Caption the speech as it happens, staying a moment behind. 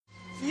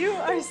You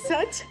are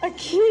such a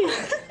geek.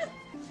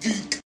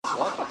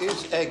 What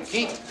is a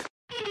geek?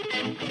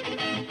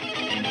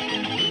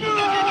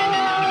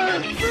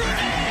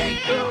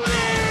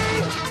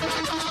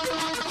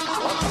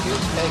 What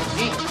is a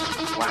geek?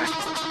 Whack.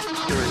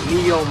 You're a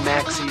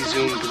neo-maxi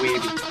zoom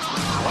dweeby.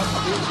 What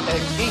is a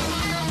geek?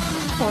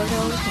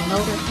 Portals,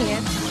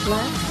 motorhead,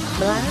 slut,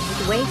 blood,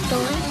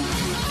 wasteland,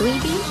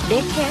 dweeby,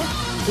 dickhead,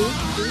 geek.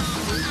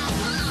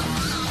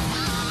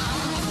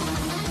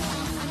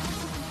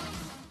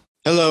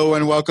 Hello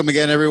and welcome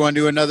again, everyone,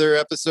 to another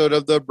episode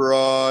of the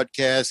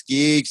Broadcast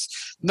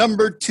Geeks,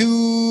 number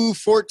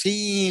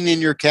 214 in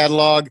your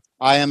catalog.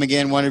 I am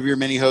again one of your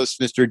many hosts,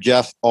 Mr.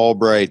 Jeff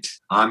Albright.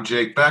 I'm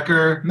Jake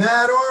Becker.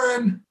 Matt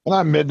Oren. And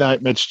I'm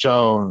Midnight Mitch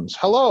Jones.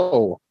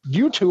 Hello.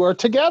 You two are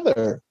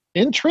together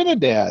in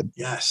Trinidad.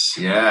 Yes.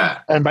 Yeah.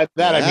 And by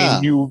that, Yeah. I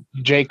mean you,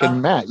 Jake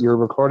and Matt, you're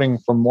recording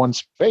from one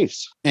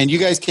space. And you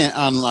guys can't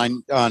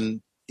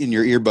in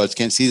your earbuds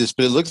can't see this,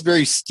 but it looks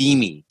very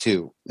steamy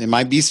too. It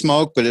might be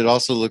smoke, but it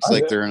also looks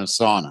like they're in a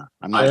sauna.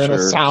 I'm not They're in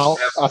sure.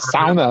 a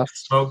sauna.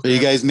 Smoke. Are you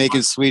guys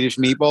making Swedish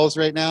meatballs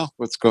right now?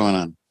 What's going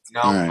on?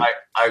 No, All right.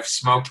 I've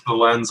smoked the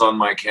lens on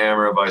my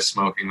camera by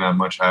smoking that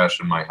much hash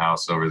in my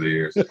house over the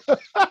years.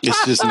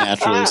 It's just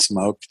naturally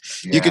smoked.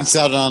 Yeah. You can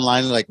sell it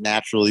online like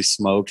naturally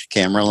smoked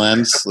camera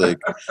lens, like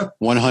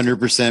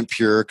 100%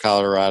 pure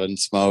Coloradan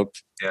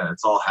smoked. Yeah,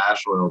 it's all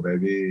hash oil,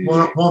 baby.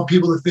 Want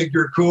people to think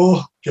you're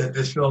cool? Get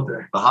this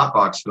filter. The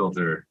hotbox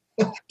filter.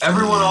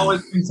 Everyone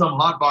always thinks I'm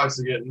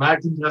hotboxing it.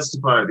 Matt can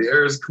testify. The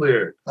air is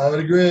clear. I would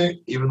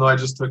agree. Even though I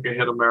just took a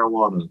hit of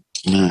marijuana.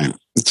 All right.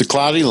 It's a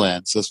cloudy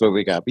lens. That's what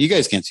we got. But you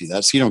guys can't see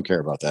that, so you don't care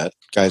about that,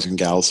 guys and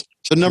gals.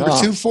 So number No.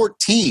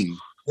 214.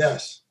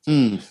 Yes. Hey,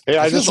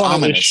 I It just feels want to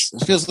ominous.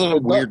 It feels a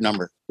little weird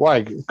number.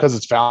 Why? Because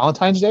it's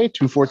Valentine's Day,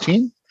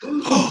 214?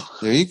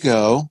 There you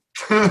go.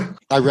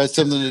 I read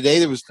something today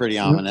that was pretty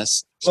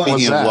ominous. What Speaking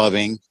was of that?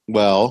 loving,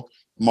 well,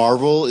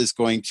 Marvel is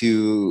going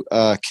to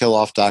kill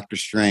off Doctor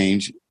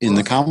Strange in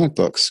the comic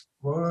books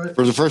What?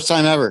 for the first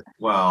time ever.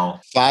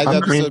 Well, 5 I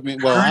mean-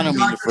 episodes. Well, I don't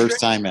mean the Doctor first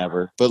time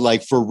ever, but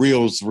like for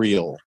real's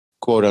real,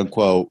 quote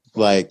unquote.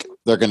 Like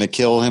they're going to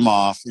kill him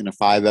off in a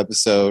 5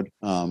 episode.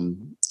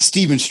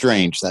 Stephen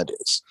Strange, that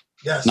is.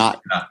 Yes.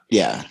 Not,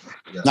 Yeah.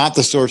 not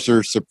the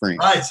Sorcerer Supreme.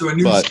 Right. So a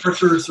new But-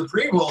 Sorcerer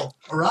Supreme will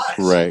arise.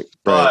 Right.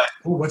 but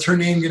Ooh, what's her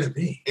name going to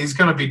be? he's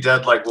going to be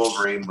dead like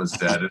Wolverine was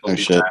dead. It'll Oh,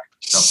 be shit. back.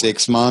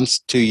 6 months,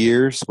 2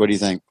 years. What do you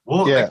think?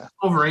 Well, Yeah.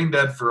 Wolverine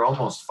dead for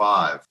almost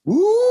 5.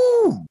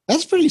 Ooh,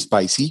 that's pretty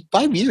spicy.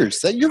 5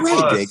 years. You're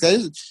right, was.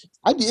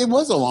 Jake. It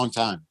was a long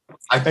time.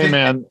 I Hey, think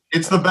man.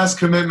 it's the best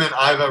commitment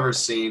I've ever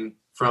seen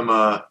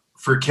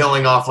for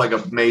killing off like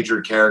a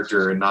major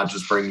character and not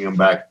just bringing him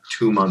back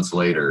 2 months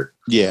later.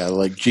 Yeah,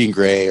 like Jean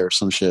Grey or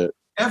some shit.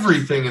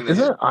 Everything in the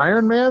Isn't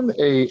Iron Man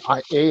a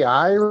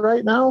AI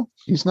right now?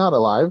 He's not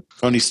alive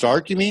Tony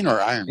Stark, you mean, or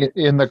Iron Man?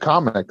 in the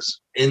comics.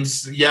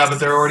 yeah, but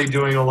they're already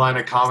doing a line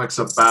of comics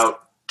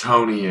about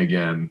Tony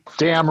again.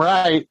 Damn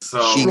right. So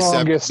Being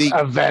Strongest being-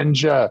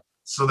 Avenger.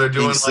 they're doing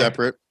Being like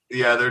separate.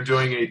 they're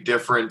doing a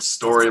different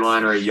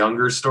storyline or a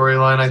younger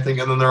storyline, I think,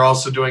 and then they're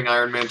also doing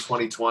Iron Man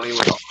 2020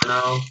 with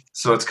Arno.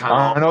 So it's kind of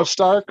Arno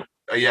Stark.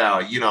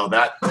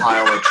 that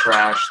pile of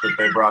trash that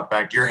they brought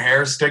back. Your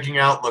hair sticking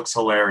out looks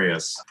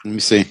hilarious. Let me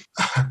see.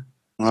 Oh,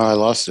 I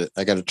lost it.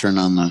 I got to turn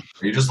on the.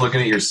 Are you just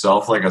looking at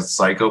yourself like a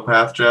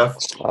psychopath, Jeff?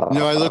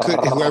 No, I look at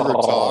whoever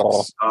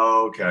talks.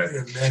 Oh, okay.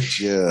 Wait a minute.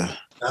 Yeah.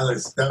 That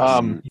was,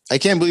 I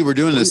can't believe we're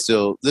doing this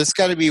still. This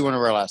got to be one of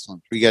our last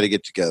ones. We got to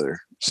get together.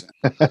 So.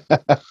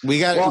 We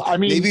got. Well, I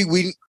mean- maybe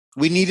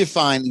we need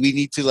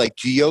to like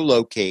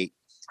geolocate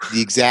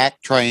the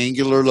exact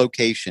triangular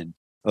location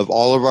of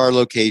all of our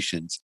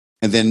locations,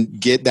 and then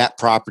get that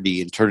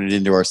property and turn it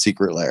into our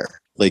secret lair.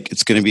 Like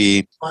it's going to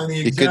be, on the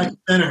it could- exact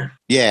center.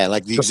 yeah,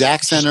 like the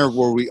exact center of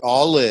where we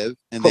all live,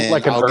 and Put then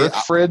like an I'll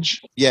Earth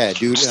fridge. yeah,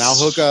 dude, and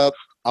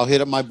I'll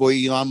hit up my boy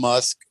Elon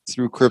Musk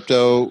through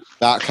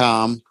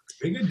crypto.com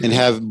and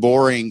have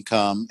Boring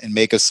come and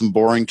make us some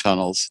boring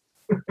tunnels.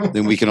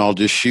 Then we can all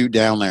just shoot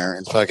down there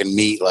and fucking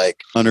meet like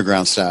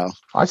underground style.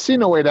 I see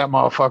no way that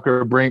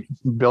motherfucker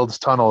builds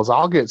tunnels.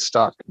 I'll get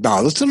stuck.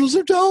 No, those tunnels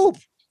are dope.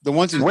 The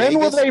ones in When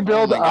will Vegas? they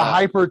build Oh my a God.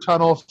 hyper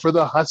tunnel for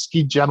the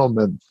Husky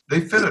gentleman?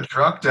 They fit a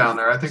truck down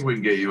there. I think we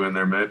can get you in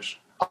there, Mitch.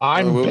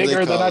 I'm What would they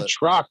bigger than call a it?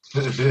 truck.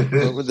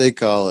 What would they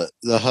call it?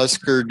 The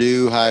Husker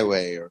Du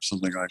Highway or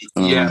something like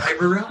that. Yeah.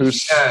 Hyperrail?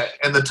 Who's Yeah,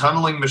 and the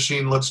tunneling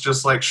machine looks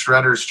just like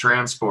Shredder's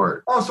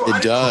transport. Oh, so It I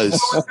didn't know does.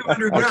 it was going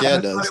underground. Heck yeah, it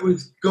I thought does. it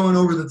was going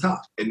over the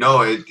top. And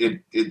no,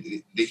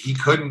 he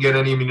couldn't get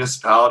any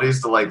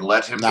municipalities to like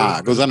let him. Nah,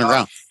 it goes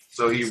underground.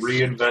 So he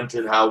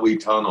reinvented how we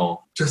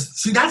tunnel, Just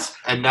see, that's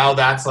and now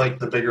that's like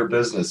the bigger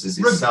business. Is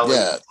he's selling?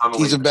 Yeah,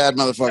 tunneling he's a bad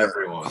to motherfucker.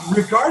 everyone.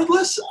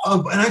 regardless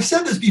of, and I've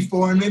said this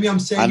before, and maybe I'm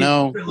saying I it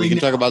know. differently We can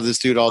now. talk about this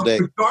dude all day.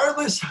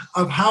 Regardless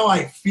of how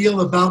I feel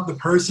about the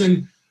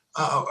person,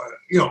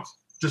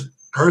 just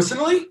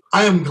personally,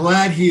 I am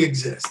glad he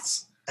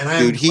exists. And I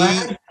am Dude,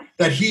 glad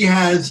that he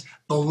has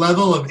the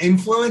level of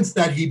influence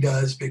that he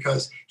does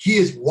because he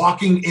is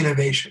walking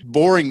innovation.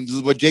 Boring.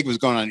 What Jake was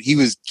going on. He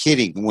was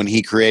kidding when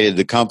he created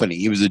the company.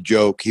 He was a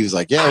joke. He was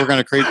like, "Yeah, we're going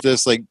to create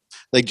this like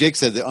Jake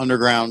said, the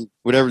underground,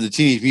 whatever, the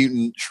Teenage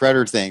Mutant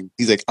Shredder thing."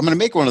 He's like, "I'm going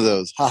to make one of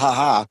those." Ha ha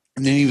ha.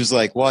 And then he was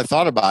like, "Well, I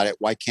thought about it.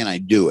 Why can't I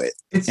do it?"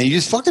 And he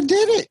just fucking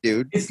did it,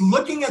 dude. It's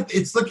looking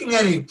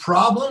at a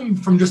problem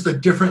from just a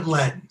different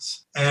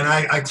lens, and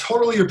I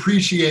totally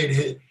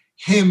appreciate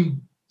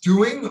him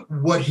doing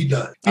what he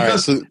does.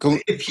 Because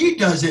if he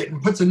does it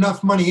and puts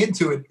enough money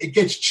into it, it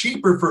gets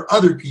cheaper for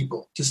other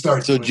people to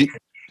start doing it.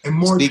 And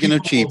more. Speaking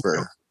of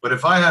cheaper. But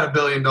if I had $1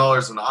 billion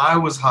and I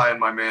was high in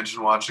my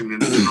mansion watching Ninja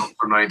Turtles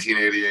from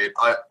 1988,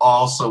 I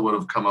also would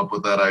have come up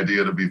with that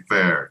idea, to be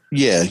fair.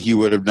 Yeah, you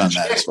would have done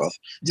that as well.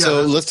 Yeah,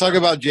 so let's talk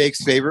about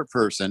Jake's favorite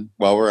person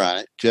while we're on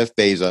it, Jeff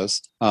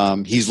Bezos.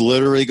 He's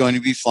literally going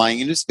to be flying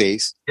into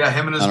space. Yeah,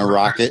 him and his on a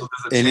rocket.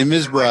 And him and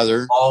his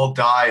brother all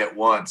die at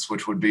once,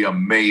 which would be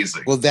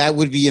amazing. Well, that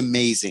would be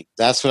amazing.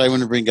 That's what I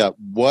want to bring up.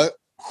 What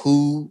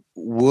would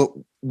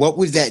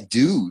that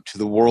do to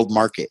the world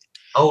market?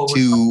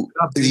 To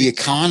the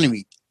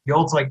economy? He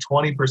holds like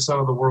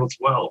 20% of the world's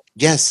wealth.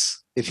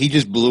 Yes. If he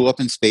just blew up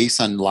in space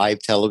on live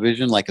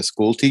television like a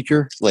school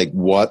teacher, like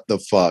what the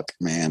fuck,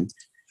 man?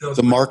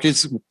 The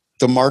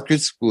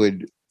markets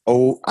would,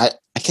 I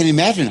can't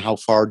imagine how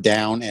far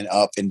down and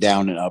up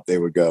they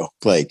would go.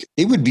 Like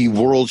it would be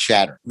world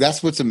shattering.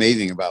 That's what's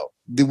amazing about.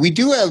 We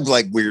do have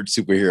like weird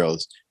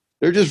superheroes.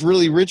 They're just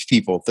really rich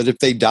people that if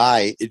they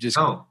die, it just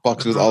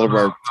fucks with all of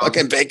our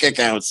fucking bank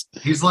accounts.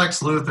 He's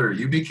Lex Luthor.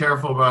 You be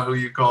careful about who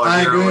you call a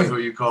hero and who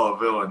you call a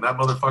villain. That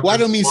motherfucker. Well, I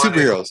don't mean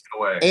superheroes,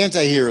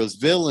 anti-heroes,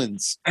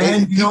 villains,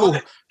 and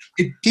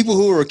people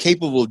who are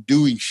capable of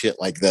doing shit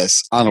like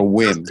this on a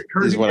whim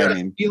is what I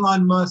mean.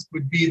 Elon Musk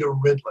would be the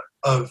Riddler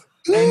of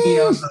any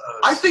of those.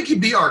 I think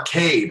he'd be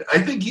Arcade. I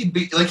think he'd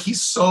be like,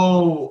 he's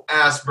so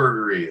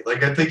Aspergery.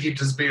 Like I think he'd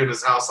just be in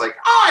his house like,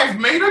 I've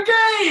made a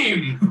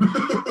game.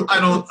 I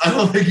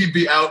don't think he'd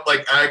be out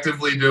like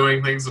actively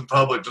doing things in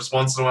public. Just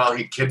once in a while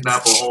he'd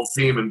kidnap a whole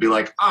team and be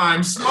like,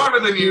 I'm smarter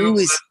than you.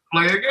 Let's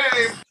play a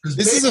game.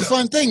 This is a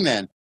fun thing,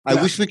 then. Yeah.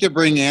 I wish we could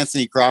bring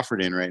Anthony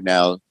Crawford in right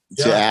now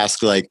to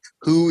ask, like,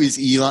 who is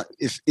Elon?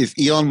 If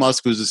Elon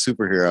Musk was a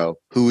superhero,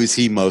 who is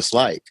he most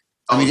like?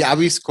 I mean, the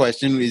obvious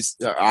question is,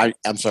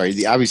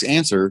 the obvious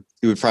answer,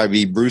 it would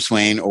probably be Bruce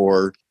Wayne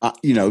or,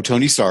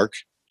 Tony Stark,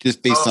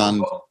 just based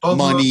on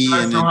money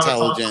and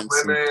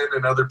intelligence. Women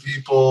and other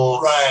people.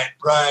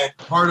 Right.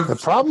 Part of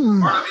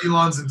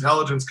Elon's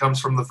intelligence comes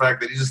from the fact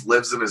that he just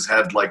lives in his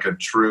head like a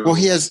true... Well,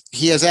 he has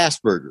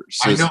Asperger's.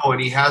 So I know, and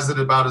he has it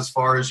about as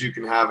far as you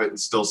can have it and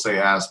still say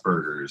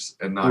Asperger's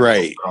and not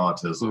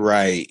autism.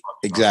 Right,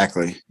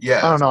 exactly.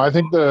 Yeah. I don't know. I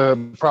think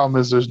the problem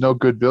is there's no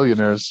good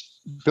billionaires.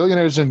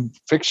 Billionaires in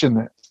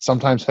fiction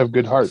sometimes have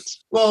good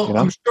hearts. Well,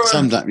 I'm sure.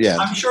 Sometimes, yeah.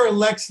 I'm sure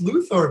Lex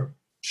Luthor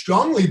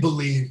strongly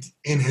believed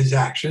in his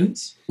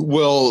actions.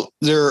 Well,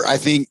 I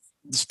think,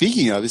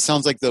 speaking of, it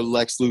sounds like the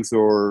Lex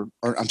Luthor,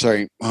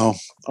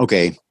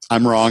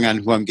 I'm wrong on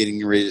who I'm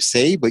getting ready to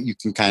say, but you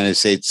can kind of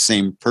say it's the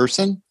same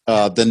person.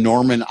 The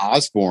Norman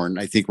Osborn,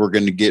 I think we're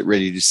going to get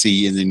ready to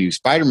see in the new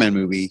Spider-Man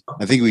movie,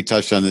 I think we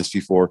touched on this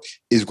before,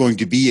 is going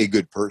to be a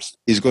good person,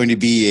 is going to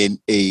be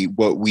a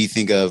what we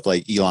think of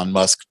like Elon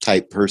Musk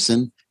type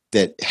person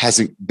that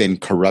hasn't been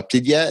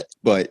corrupted yet,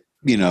 but,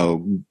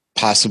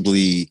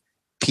 possibly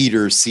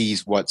Peter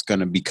sees what's going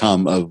to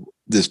become of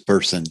this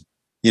person.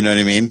 You know what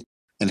I mean?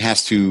 And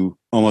has to,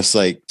 almost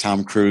like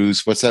Tom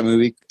Cruise. What's that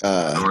movie?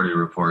 Minority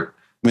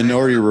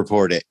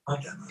Report it.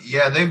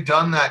 Yeah, they've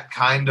done that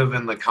kind of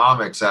in the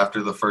comics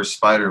after the first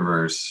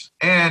Spider-Verse.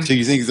 And so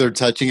you think they're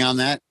touching on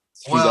that?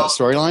 That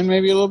storyline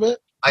maybe a little bit?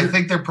 I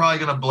think they're probably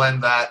going to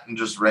blend that and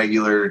just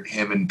regular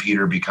him and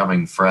Peter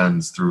becoming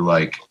friends through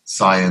like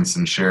science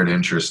and shared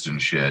interest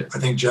and shit. I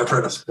think Jeff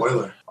read a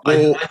spoiler.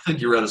 I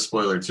think you read a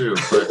spoiler too,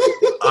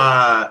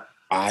 but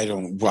I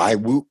don't. Why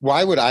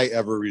would I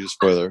ever read a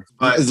spoiler?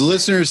 The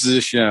listeners to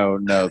this show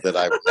know that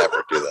I would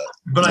never do that.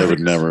 But I would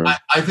never.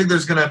 I think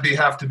there's going to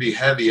have to be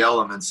heavy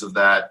elements of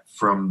that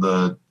from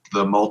the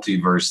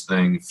multiverse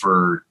thing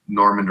for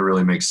Norman to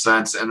really make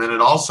sense. And then it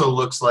also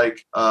looks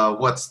like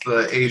what's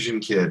the Asian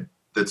kid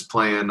that's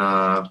playing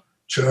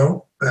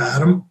Joe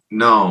Adam?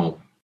 No.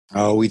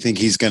 Oh, we think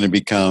he's going to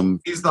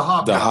become the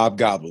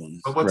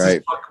Hobgoblin. But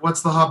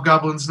what's the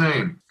Hobgoblin's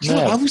name?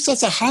 I always thought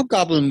the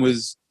Hobgoblin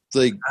was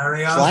like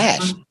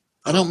Flash.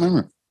 I don't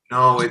remember.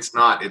 No, it's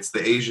not. It's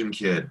the Asian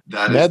kid.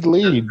 Ned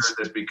Leeds.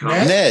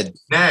 Ned.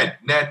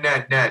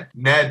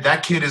 That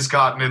kid has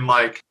gotten in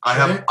like I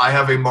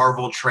have a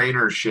Marvel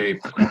trainer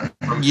shape.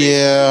 From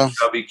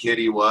chubby kid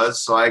he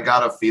was. So I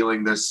got a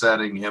feeling they're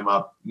setting him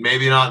up.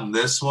 Maybe not in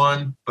this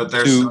one, but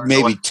they're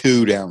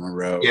two down the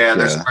road. Yeah,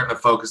 they're starting to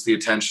focus the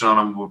attention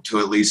on him to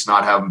at least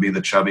not have him be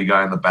the chubby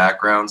guy in the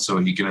background, so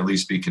he can at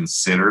least be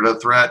considered a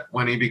threat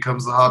when he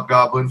becomes the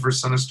Hobgoblin for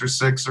Sinister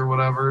Six or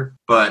whatever.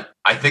 But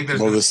I think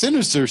the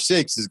Sinister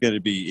Six is going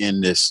to be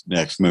in this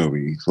next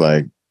movie.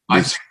 Like,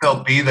 I think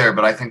they'll be there,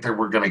 but I think that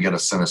we're going to get a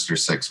Sinister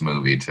Six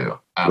movie too.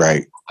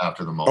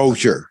 After the multiverse. Oh,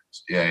 sure.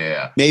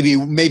 Yeah.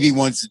 Maybe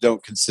ones that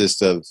don't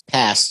consist of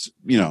past,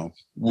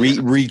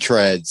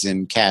 retreads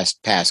and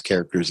past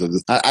characters of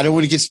the. I don't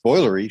want to get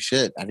spoilery.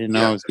 Shit, I didn't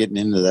know I was getting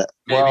into that.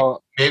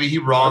 Maybe he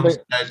wrongs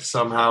Ned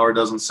somehow or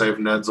doesn't save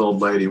Ned's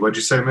old lady. What'd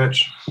you say,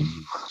 Mitch?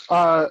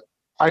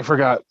 I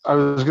forgot. I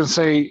was going to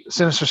say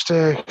Sinister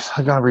Six.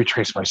 I got to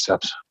retrace my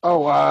steps.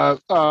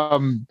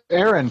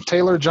 Aaron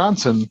Taylor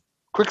Johnson,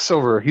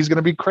 Quicksilver. He's going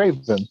to be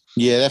Kraven.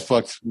 Yeah, that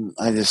fucks.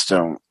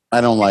 I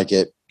don't like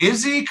it.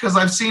 Is he? Because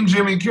I've seen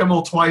Jimmy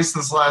Kimmel twice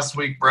this last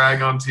week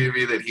brag on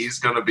TV that he's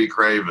going to be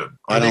Kraven.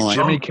 I don't like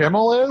Jimmy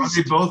Kimmel is?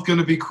 Are they both going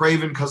to be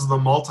Kraven because of the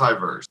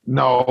multiverse?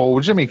 No,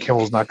 Jimmy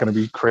Kimmel's not going to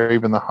be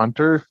Kraven the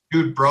Hunter.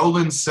 Dude,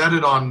 Brolin said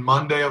it on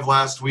Monday of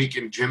last week,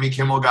 and Jimmy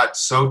Kimmel got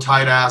so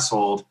tight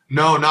assholed.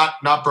 No, not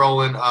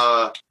Brolin.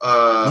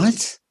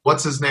 What?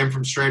 What's his name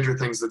from Stranger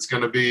Things that's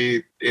going to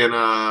be in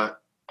what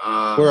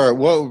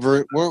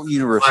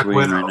universe are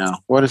we in right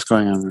now? What is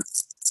going on there?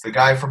 The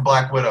guy from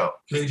Black Widow.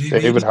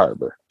 David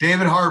Harbour.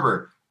 David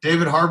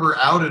Harbour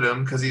outed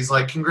him because he's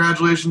like,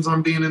 congratulations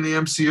on being in the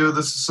MCU.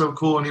 This is so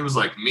cool. And he was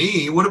like,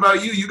 me? What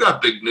about you? You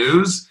got big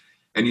news.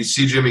 And you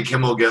see Jimmy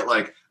Kimmel get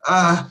like,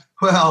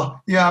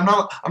 well, yeah,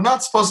 I'm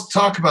not supposed to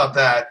talk about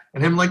that.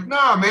 And him like,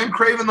 nah, man,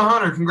 Kraven the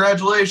Hunter,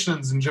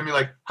 congratulations. And Jimmy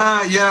like,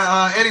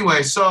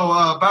 anyway, so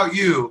about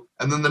you.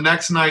 And then the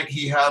next night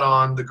he had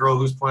on the girl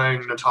who's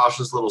playing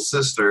Natasha's little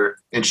sister,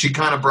 and she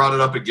kind of brought it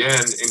up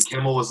again. And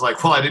Kimmel was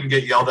like, well, I didn't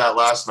get yelled at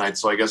last night,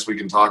 so I guess we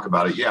can talk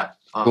about it. Yeah.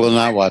 I will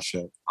not watch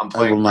it. I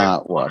will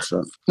not watch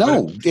it.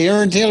 No,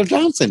 Aaron Taylor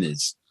Johnson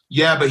is.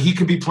 Yeah, but he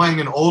could be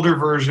playing an older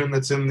version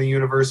that's in the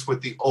universe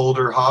with the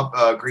older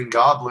Green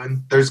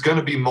Goblin. There's going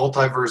to be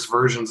multiverse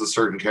versions of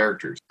certain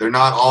characters. They're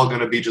not all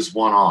going to be just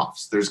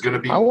one-offs. There's going to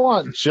be. I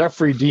want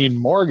Jeffrey Dean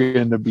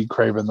Morgan to be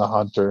Kraven the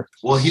Hunter.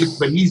 Well,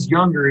 he's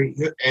younger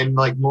and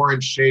like more in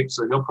shape,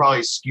 so he'll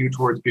probably skew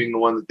towards being the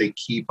one that they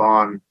keep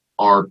on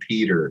our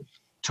Peter.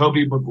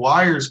 Tobey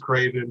Maguire's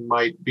Kraven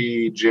might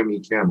be Jimmy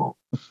Kimmel.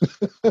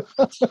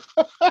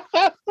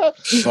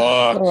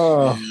 Fuck.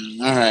 All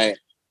right.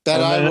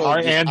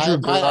 Andrew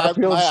Garfield's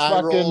my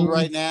eye roll fucking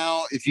right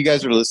now. If you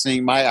guys are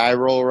listening, my eye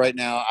roll right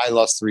now. I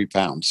lost 3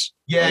 pounds.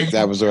 Yeah,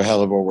 that was a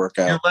hell of a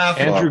workout. You're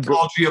laughing.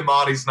 Paul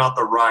Giamatti's not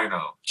the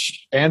Rhino.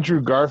 Andrew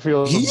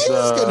Garfield. He's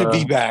going to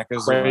be back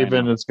as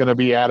Kraven. It's going to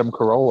be Adam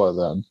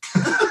Carolla then.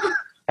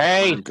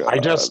 Hey, I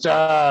just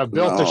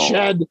built a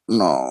shed.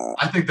 No,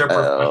 I think they're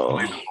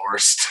professionally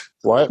divorced.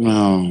 What?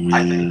 No,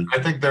 man. I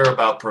think they're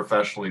about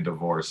professionally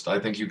divorced. I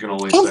think you can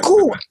only say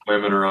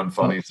women are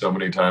unfunny so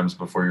many times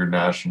before your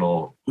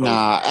national.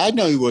 Nah, I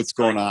know what's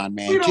going on,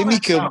 man.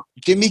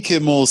 Jimmy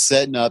Kimmel's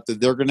setting up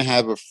that they're going to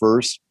have a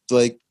first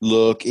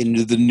look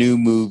into the new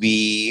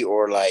movie,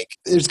 or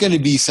there's going to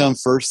be some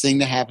first thing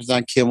that happens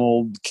on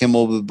Kimmel,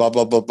 blah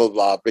blah blah blah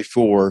blah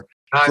before.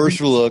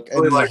 First look,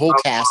 and then the whole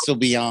cast will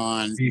be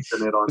on.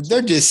 But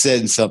they're just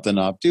setting something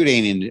up. Dude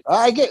ain't in it.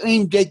 I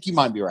mean, Jake, you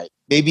might be right.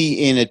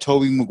 Maybe in a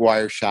Tobey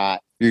Maguire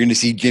shot, you're going to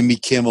see Jimmy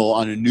Kimmel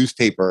on a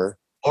newspaper.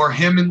 Or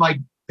him in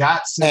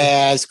that scene.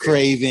 As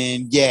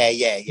Kraven. Yeah.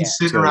 He's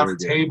sitting around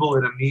the table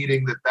in a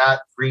meeting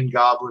that Green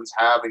Goblin's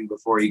having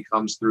before he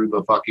comes through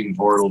the fucking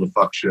portal to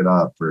fuck shit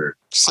up or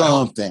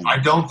something. I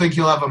don't think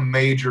he'll have a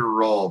major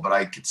role, but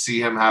I could see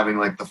him having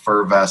the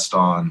fur vest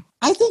on.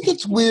 I think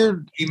it's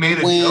weird. He made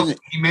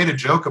a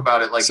joke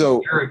about it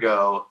a year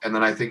ago, and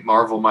then I think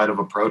Marvel might have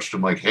approached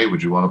him hey,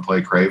 would you want to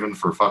play Kraven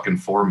for fucking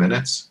 4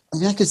 minutes? I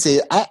mean, I could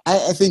say I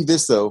think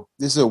this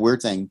is a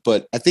weird thing,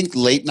 but I think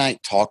late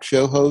night talk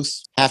show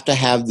hosts have to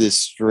have this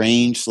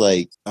strange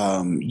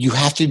you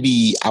have to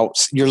be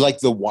out. You're like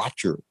the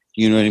watcher.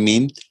 You know what I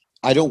mean?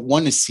 I don't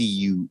want to see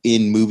you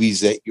in movies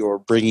that you're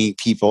bringing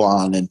people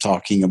on and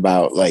talking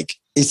about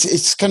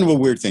It's kind of a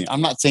weird thing.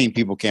 I'm not saying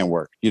people can't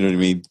work, you know what I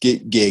mean,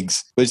 get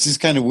gigs, but it's just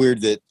kind of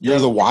weird that you're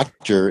the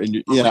watcher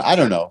and I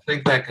don't know. I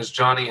think that because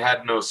Johnny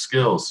had no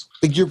skills.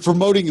 You're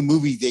promoting a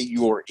movie that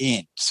you're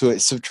in, so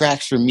it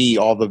subtracts from me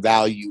all the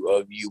value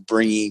of you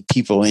bringing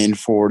people in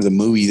for the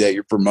movie that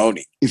you're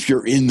promoting. If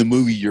you're in the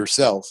movie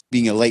yourself,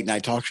 being a late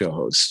night talk show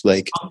host,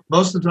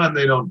 most of the time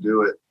they don't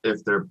do it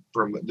if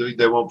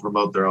they won't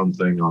promote their own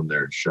thing on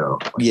their show.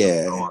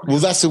 Well,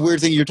 that's the weird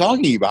thing you're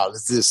talking about.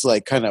 Is this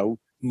kind of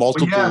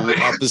multiple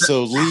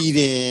episode lead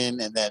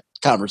in and then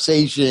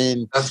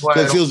conversation. That's why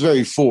it feels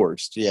very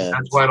forced. Yeah.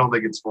 That's why I don't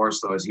think it's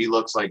forced though, is he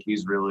looks like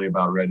he's really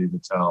about ready to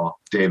tell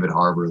David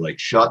Harbour,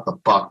 shut the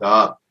fuck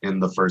up in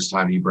the first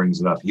time he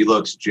brings it up. He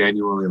looks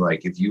genuinely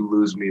if you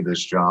lose me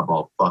this job,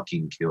 I'll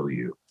fucking kill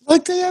you.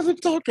 They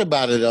haven't talked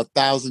about it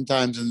 1,000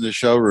 times in the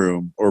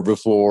showroom or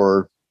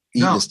before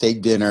eating a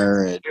steak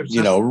dinner and,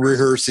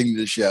 rehearsing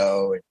the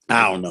show.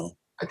 I don't know.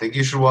 I think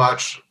you should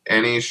watch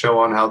any show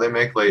on How They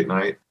Make Late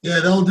Night. Yeah,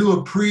 they'll do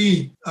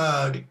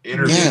a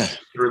interview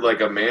through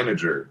like a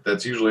manager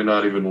that's usually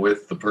not even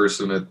with the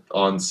person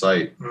on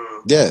site.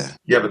 Yeah.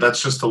 Yeah, but that's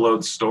just to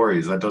load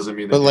stories. That doesn't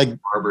mean that But like,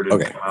 Harvard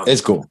okay,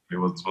 it's cool. It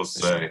wasn't supposed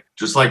to say.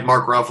 Just like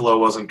Mark Ruffalo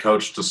wasn't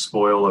coached to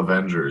spoil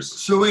Avengers.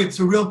 So wait,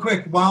 so real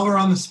quick, while we're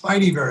on the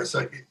Spideyverse,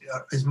 like,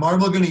 is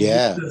Marvel going to use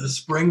it as a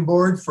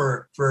springboard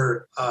for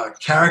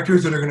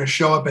characters that are going to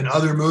show up in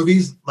other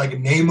movies, like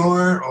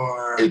Namor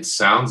or? It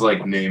sounds like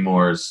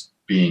Namor's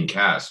being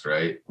cast,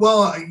 right?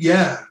 Well,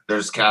 yeah.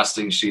 There's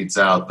casting sheets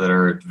out that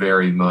are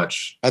very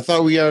much. I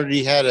thought we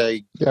already had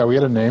a. Yeah, we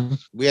had a name.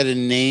 We had a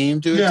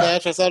name to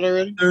attach. I thought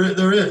already.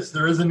 There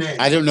is a name.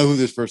 I don't know who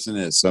this person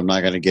is, so I'm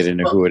not going to get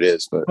into who it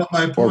is, but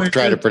my point or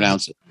try to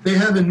pronounce it. They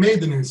haven't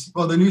made the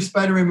new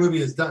Spider-Man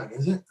movie is done,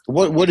 is it?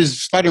 What does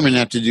Spider-Man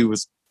have to do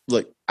with?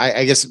 Like,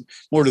 I guess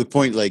more to the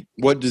point, like,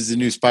 what does the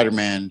new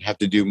Spider-Man have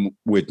to do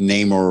with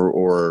Namor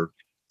or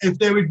if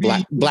they would be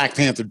Black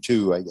Panther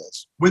 2, I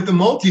guess, with the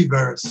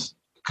multiverse?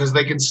 Because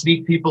they can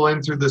sneak people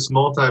in through this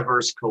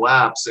multiverse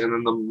collapse and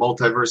then the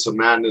multiverse of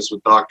madness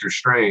with Doctor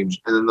Strange.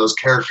 And then those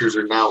characters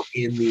are now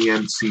in the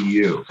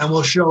MCU. And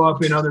will show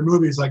up in other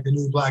movies like the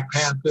new Black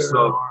Panther.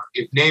 So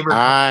if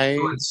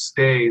Namor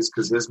stays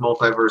because his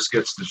multiverse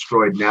gets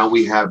destroyed, now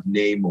we have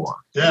Namor.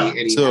 Yeah. And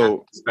he has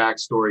his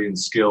backstory and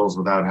skills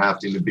without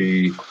having to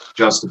be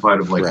justified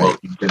of like what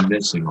he's been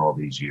missing all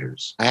these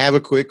years. I have a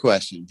quick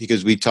question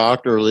because we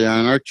talked earlier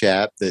on our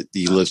chat that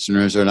the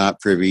listeners are not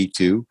privy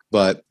to,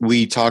 but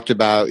we talked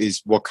about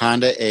is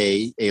Wakanda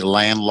a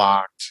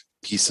landlocked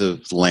piece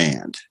of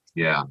land?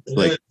 Yeah.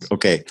 Like,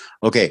 okay.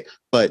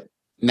 But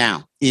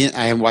now, I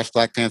haven't watched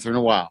Black Panther in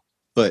a while,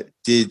 but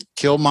did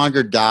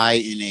Killmonger die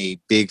in a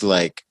big,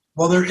 like...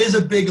 Well, there is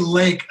a big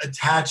lake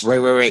attached.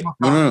 Right.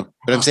 No.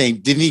 But I'm saying,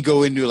 didn't he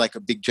go into like a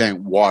big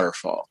giant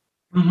waterfall?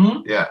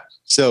 Mm-hmm. Yeah.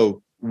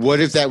 So what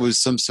if that was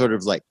some sort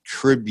of like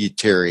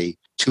tributary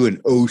to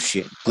an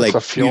ocean? Like,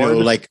 you know,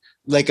 like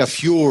a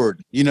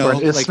fjord, you know,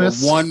 like a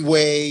one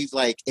way,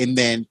 like, and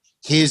then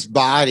his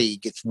body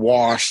gets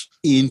washed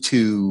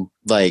into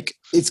like,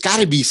 it's got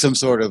to be some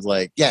sort of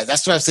like,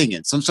 that's what I was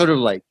thinking. Some sort of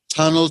like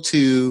tunnel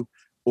to,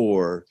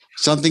 or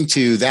something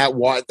to that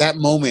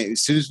moment.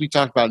 As soon as we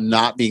talked about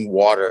not being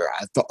water,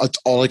 I thought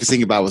all I could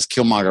think about was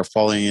Killmonger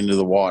falling into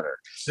the water.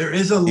 There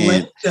is a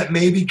lake that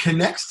maybe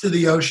connects to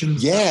the ocean.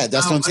 Yeah,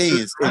 that's what I'm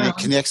saying. And it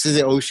connects to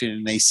the ocean,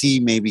 and they see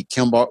maybe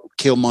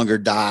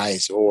Killmonger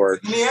dies,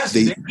 or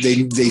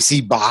they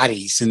see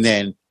bodies, and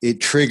then it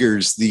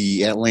triggers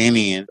the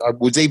Atlanteans.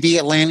 Would they be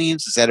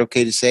Atlanteans? Is that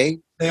okay to say?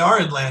 They are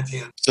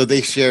Atlanteans. So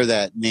they share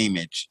that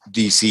nameage,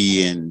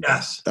 DC and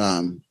yes.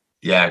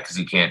 Yeah, because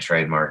you can't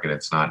trademark it.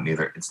 It's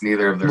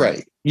neither of them.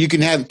 Right.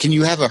 Can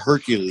you have a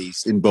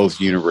Hercules in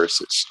both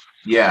universes?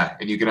 Yeah,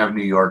 and you can have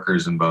New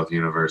Yorkers in both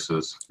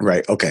universes.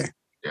 Right. Okay.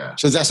 Yeah.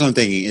 So that's what I'm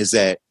thinking, is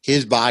that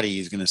his body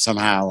is going to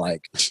somehow,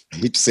 like, I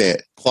hate to say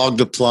it, clog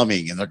the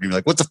plumbing, and they're going to be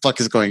like, what the fuck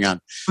is going on?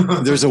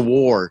 There's a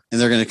war, and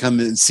they're going to come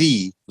and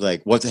see,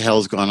 like, what the hell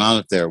is going on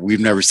up there?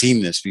 We've never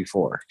seen this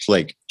before. It's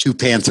like two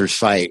Panthers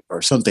fight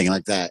or something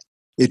like that.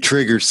 It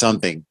triggers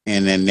something,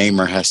 and then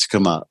Namor has to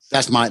come up.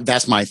 That's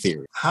my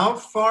theory. How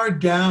far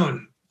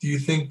down do you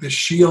think the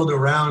shield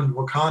around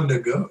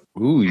Wakanda goes?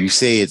 Ooh, you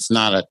say it's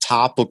not a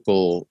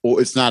topical,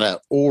 or it's not a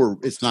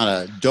orb, it's not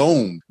a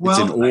dome. Well,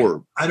 it's an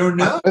orb. I don't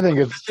know. I think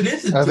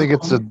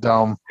it's a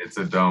dome. It's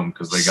a dome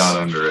because they got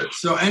under it.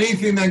 So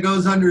anything that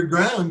goes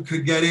underground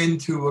could get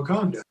into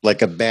Wakanda.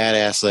 Like a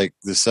badass, like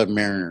the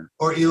Submariner.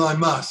 Or Elon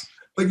Musk.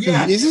 But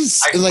yeah,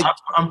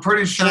 I'm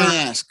pretty sure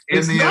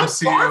it's the not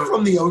MCU, far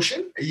from the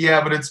ocean.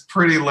 Yeah, but it's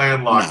pretty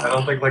landlocked. No. I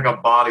don't think like a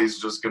body's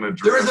just gonna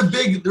drift.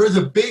 There is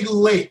a big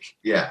lake.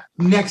 Yeah,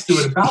 next to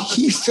it.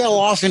 He fell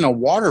off in a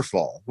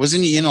waterfall.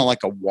 Wasn't he in a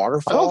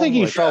waterfall? I don't think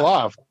he fell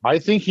off. I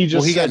think he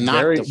just got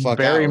knocked the fuck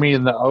bury out. me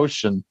in the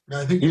ocean.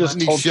 I think he just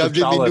shoved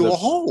him into a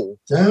hole.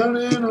 Down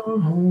in a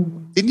hole.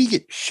 Didn't he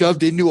get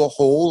shoved into a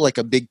hole, like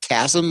a big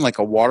chasm, like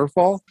a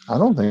waterfall? I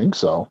don't think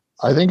so.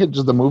 I think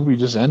the movie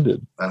just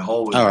ended. That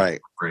whole was all right.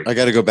 Great. I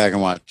got to go back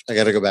and watch. All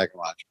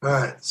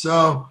right.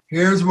 So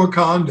here's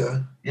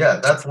Wakanda.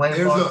 Yeah, that's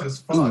landlocked as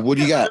fuck. Ooh, what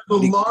do you got?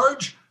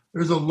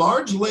 There's a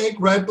large lake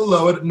right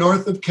below it,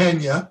 north of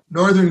Kenya,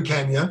 northern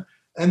Kenya,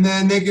 and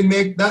then they can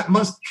that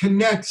must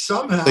connect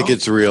somehow. Like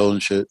it's real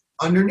and shit.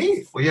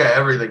 Underneath. Well, yeah,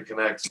 everything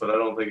connects, but I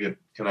don't think it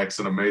connects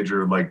in a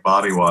major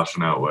body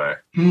washing out way.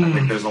 I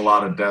think there's a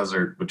lot of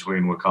desert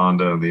between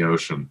Wakanda and the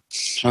ocean.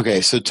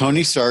 Okay, so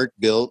Tony Stark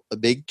built a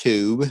big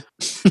tube.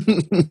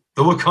 The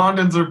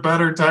Wakandans are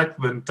better tech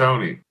than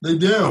Tony. They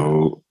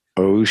do.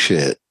 Oh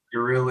shit.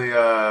 You're really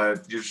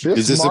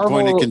is this a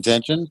point of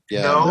contention?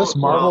 Yeah. No, this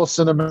Marvel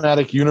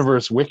Cinematic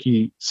Universe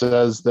wiki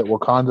says that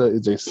Wakanda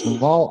is a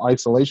small,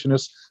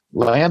 isolationist,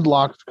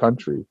 landlocked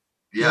country.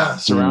 Yeah,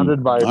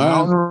 surrounded by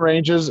mountain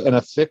ranges and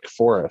a thick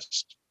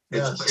forest.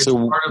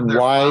 So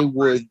why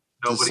would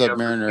nobody ever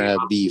Submariner came have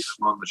up beef? with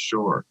him on the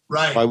shore.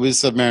 Right. Why would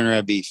Submariner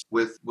have beef?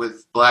 With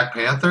Black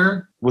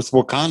Panther? With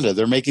Wakanda.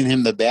 They're making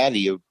him the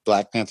baddie of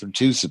Black Panther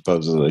 2,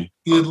 supposedly.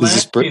 The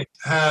Atlanteans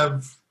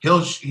have...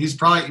 He's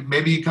probably,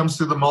 maybe he comes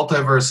through the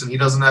multiverse and he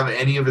doesn't have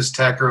any of his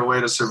tech or a way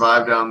to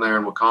survive down there,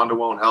 and Wakanda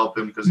won't help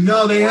him because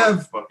they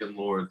have fucking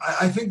Lord.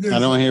 I think there's... I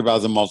don't want to hear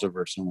about the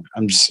multiverse.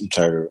 I'm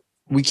tired of it.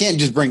 We can't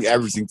just bring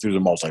everything through the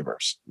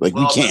multiverse. We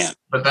can't.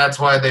 But that's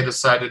why they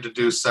decided to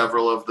do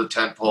several of the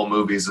tentpole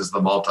movies as the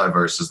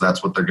multiverses.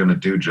 That's what they're going to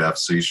do, Jeff.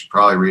 So you should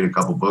probably read a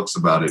couple books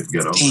about it and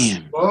get over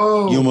it.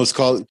 Whoa.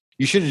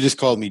 You should have just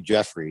called me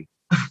Jeffrey.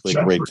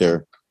 Jeffrey. Right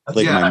there.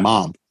 My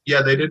mom.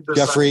 Yeah, they did.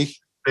 Jeffrey.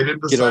 They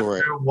did the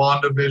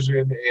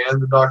WandaVision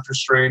and the Doctor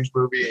Strange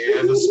movie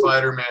and the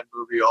Spider-Man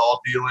movie, all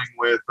dealing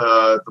with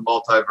the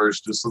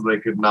multiverse, just so they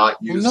could not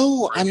use.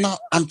 No, I'm not.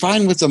 I'm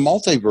fine with the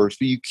multiverse,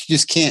 but you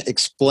just can't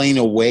explain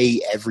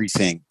away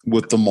everything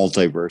with the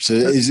multiverse.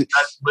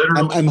 That's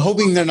literally. I'm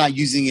hoping they're not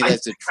using it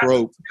as a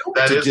trope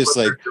to just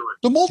like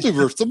the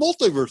multiverse.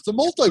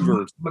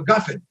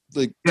 MacGuffin.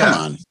 Come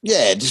on,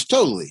 just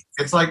totally.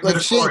 It's like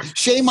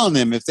shame on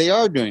them if they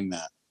are doing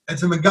that.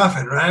 It's a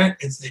MacGuffin, right?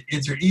 It's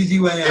an easy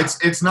way out.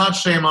 It's not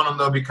shame on them,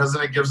 though, because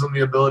then it gives them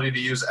the ability to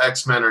use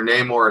X-Men or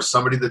Namor or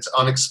somebody that's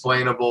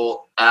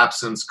unexplainable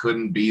absence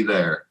couldn't be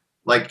there.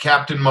 Like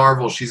Captain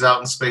Marvel, she's out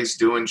in space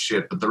doing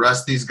shit, but the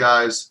rest of these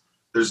guys,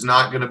 there's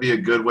not going to be a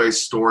good way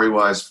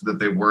story-wise that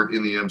they weren't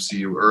in the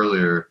MCU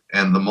earlier,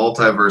 and the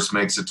multiverse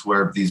makes it to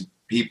where these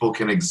people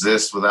can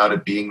exist without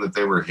it being that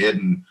they were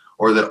hidden,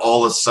 or that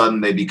all of a sudden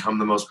they become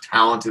the most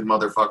talented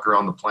motherfucker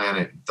on the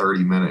planet in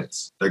 30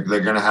 minutes. They're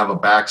going to have a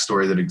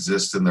backstory that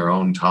exists in their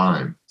own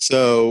time.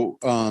 So,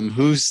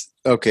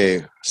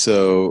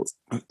 So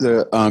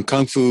the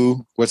Kung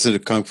Fu, what's the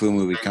Kung Fu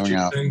movie coming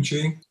out?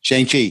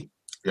 Shang-Chi.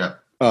 Yeah.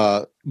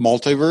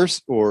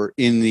 Multiverse or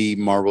in the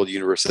Marvel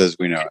universe as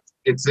we know it?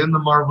 It's in the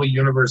Marvel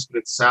universe, but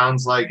it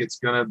sounds like it's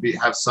going to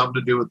have something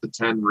to do with the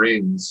 10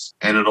 rings,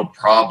 and it'll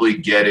probably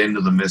get into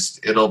the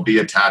it'll be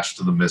attached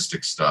to the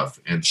Mystic stuff.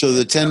 And so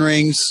the 10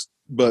 rings,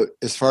 but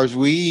as far as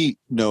we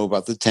know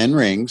about the 10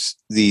 rings,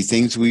 the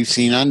things we've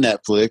seen on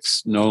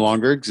Netflix no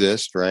longer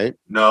exist, right?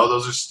 No,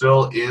 those are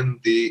still in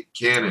the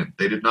canon.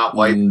 They did not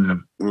wipe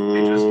them.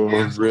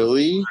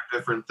 Really?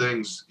 Different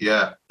things.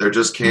 Yeah, they're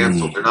just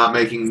canceled. They're not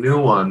making new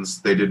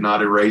ones. They did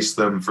not erase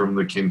them from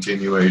the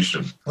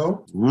continuation. Oh,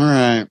 all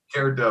right.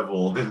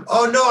 Daredevil.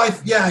 Oh no,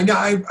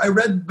 I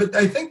read, but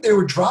I think they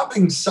were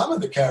dropping some of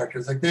the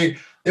characters. Like they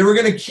were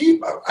going to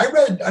keep. I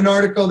read an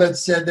article that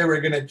said they were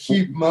going to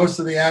keep most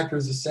of the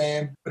actors the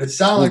same, but it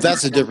sounded like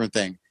that's a different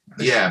thing.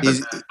 Yeah,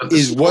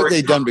 is what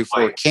they've done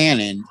before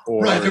canon,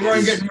 or right? They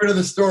weren't getting rid of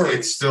the story.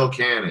 It's still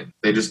canon.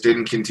 They just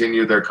didn't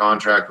continue their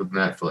contract with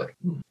Netflix.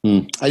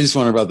 I just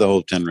wonder about the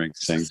whole 10 rings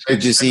thing. It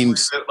just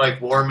seems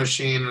like War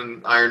Machine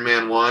and Iron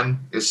Man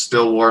 1 is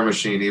still War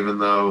Machine, even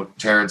though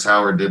Terrence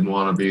Howard didn't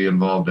want to be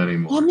involved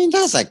anymore. Well, I mean,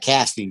 that's a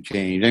casting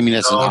change. I mean,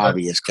 that's an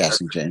obvious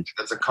casting change.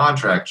 That's a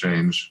contract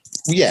change.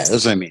 Yeah,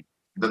 that's what I mean.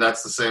 But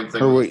that's the same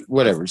thing. Or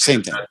whatever,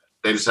 same thing.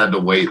 They just had to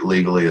wait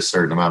legally a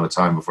certain amount of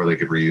time before they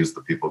could reuse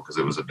the people because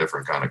it was a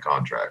different kind of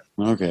contract.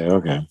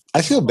 Okay.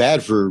 I feel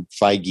bad for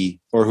Feige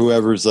or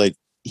whoever's like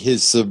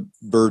his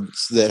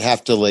suburbs that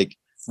have to like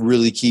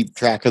really keep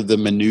track of the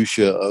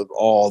minutia of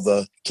all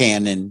the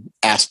canon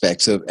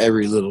aspects of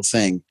every little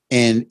thing.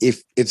 And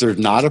if there's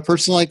not a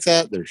person like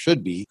that, there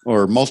should be,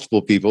 or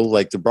multiple people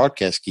like the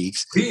broadcast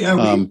geeks. Yeah,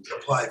 we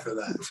apply for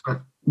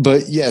that.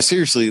 But yeah,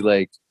 seriously,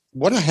 like,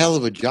 what a hell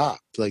of a job.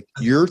 Like,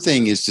 your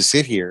thing is to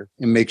sit here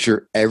and make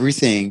sure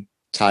everything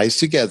ties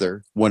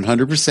together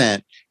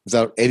 100%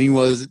 without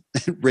anyone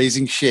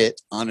raising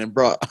shit on a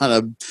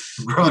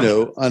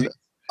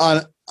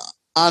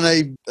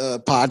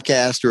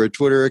podcast or a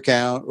Twitter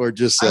account, or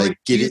just like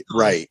get it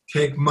right.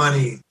 Take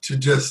money to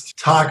just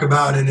talk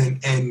about it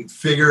and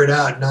figure it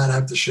out, not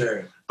have to share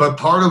it. But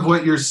part of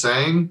what you're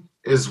saying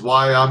is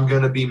why I'm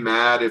going to be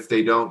mad if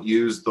they don't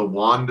use the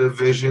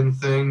WandaVision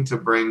thing to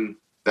bring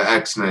the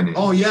X-Men in.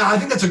 Oh, yeah, I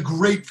think that's a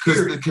great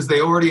theory. Because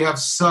they already have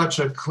such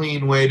a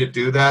clean way to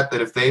do that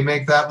if they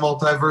make that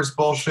multiverse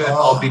bullshit,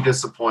 I'll be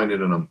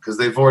disappointed in them because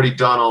they've already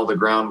done all the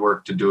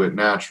groundwork to do it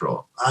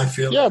natural. I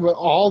feel but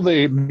all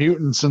the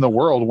mutants in the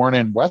world weren't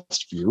in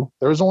Westview.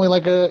 There was only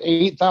like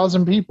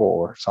 8,000 people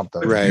or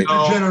something. Right.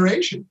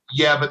 Generation.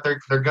 Yeah, but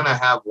they're going to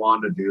have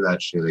Wanda do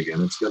that shit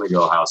again. It's going to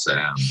go House of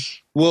M.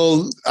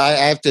 Well, I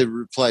have to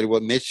reply to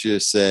what Mitch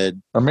just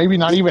said. Or maybe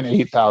not even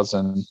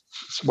 8,000.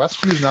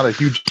 Westview is not a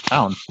huge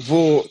town.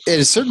 Well, at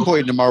a certain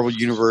point in the Marvel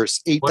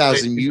Universe,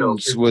 8,000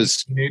 mutants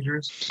was...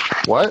 Teenagers?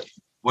 What?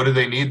 What do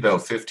they need, though?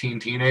 15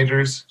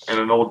 teenagers and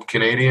an old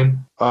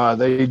Canadian?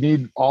 They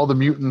need all the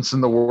mutants in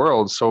the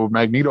world, so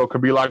Magneto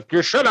could be like,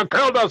 you should have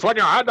killed us when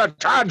you had the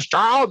chance,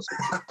 Charles.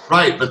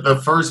 Right, but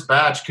the first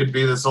batch could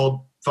be this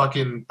old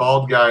fucking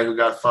bald guy who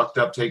got fucked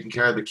up taking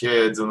care of the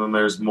kids, and then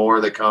there's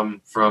more that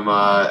come from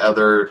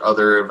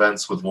other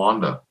events with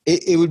Wanda.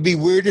 It would be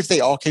weird if they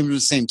all came to the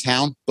same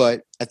town,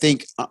 but I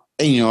think I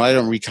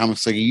don't read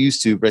comics like I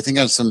used to, but I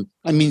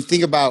think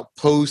think about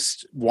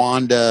post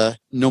Wanda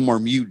No More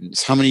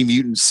Mutants. How many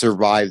mutants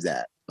survived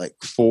that? Like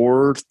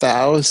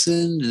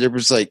 4,000? There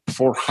was like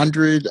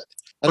 400.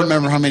 I don't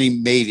remember how many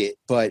made it,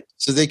 but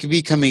so they could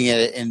be coming at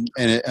it in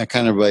a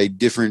kind of a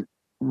different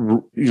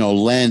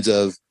lens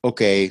of,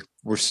 okay,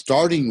 we're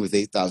starting with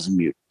 8,000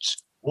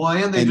 mutants.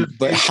 Well,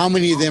 but how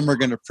many of them are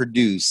going to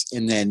produce,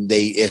 and then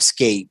they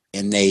escape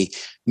and they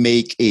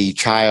make a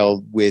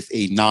child with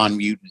a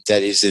non-mutant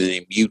that isn't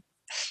a mutant?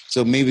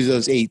 So maybe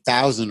those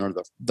 8,000 are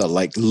the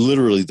like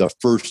literally the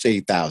first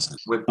 8,000.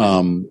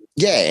 And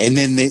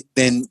then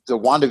the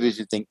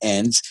WandaVision thing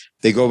ends.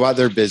 They go about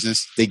their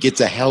business. They get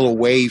the hell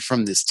away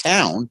from this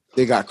town.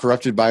 They got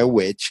corrupted by a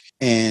witch,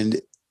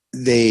 and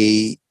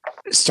they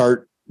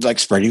start like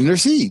spreading their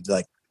seed,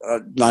 like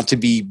not to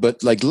be,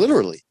 but like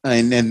literally.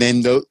 And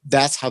then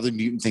that's how the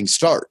mutant thing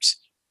starts.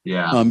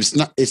 Yeah.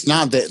 It's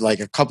not that like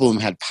a couple of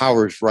them had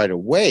powers right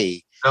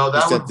away. No,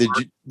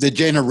 that the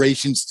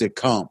generations to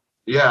come.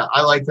 Yeah,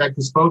 I like that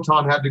because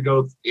Photon had to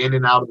go in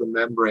and out of the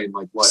membrane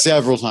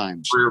several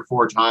times, 3 or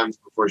 4 times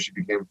before she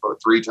became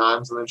 3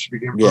 times, and then she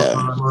became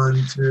Photon.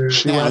 1, 2.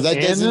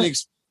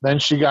 Then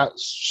she got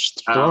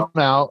thrown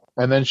out,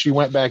 and then she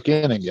went back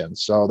in again.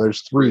 So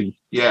there's 3.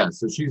 Yeah,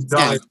 so she's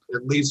done it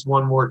at least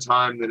one more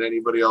time than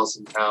anybody else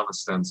in town,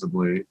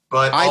 ostensibly.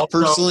 But I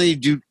personally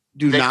do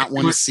not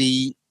want to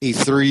see a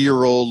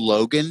 3-year-old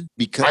Logan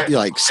because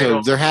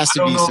there has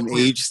to be some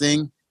age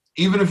thing.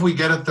 Even if we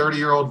get a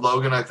 30-year-old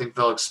Logan, I think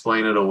they'll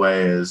explain it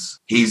away as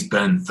he's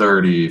been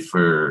 30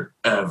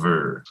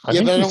 forever. I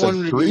think he said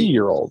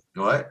 3-year-old.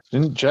 What?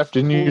 Didn't you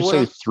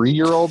say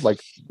 3-year-old? Like,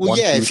 well, 1,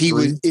 yeah.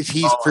 2,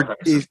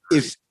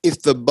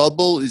 If the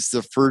bubble is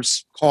the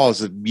first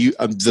cause of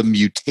the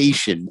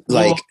mutation,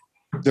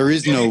 there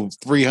is no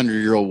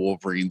 300-year-old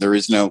Wolverine. There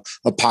is no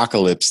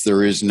Apocalypse.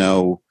 There is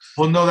no.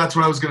 Well, no, that's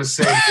what I was going to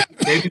say.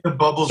 Maybe the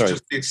bubble's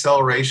just the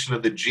acceleration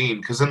of the gene,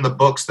 because in the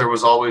books there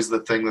was always the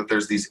thing that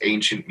there's these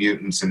ancient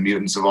mutants, and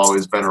mutants have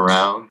always been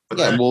around. But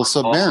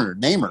Submariner,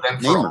 Namor.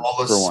 Then all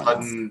of a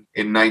sudden,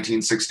 in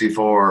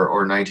 1964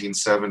 or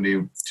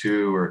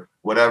 1972 or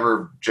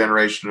whatever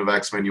generation of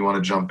X-Men you want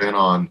to jump in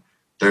on,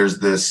 there's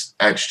this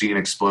X gene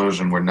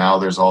explosion where now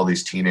there's all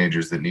these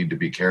teenagers that need to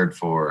be cared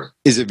for.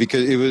 Is it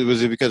because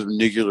of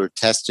nuclear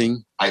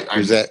testing?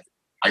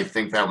 I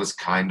think that was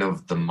kind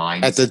of the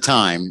mindset at the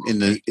time. What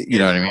I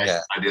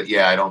mean?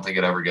 I don't think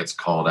it ever gets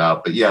called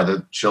out. But yeah,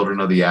 the Children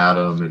of the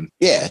Atom and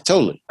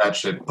totally that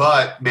shit.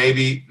 But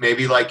maybe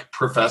like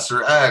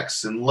Professor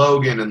X and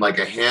Logan and like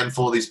a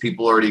handful of these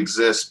people already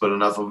exist, but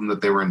enough of them that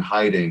they were in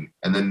hiding.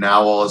 And then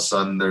now all of a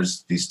sudden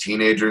there's these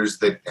teenagers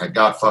that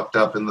got fucked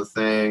up in the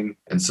thing,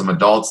 and some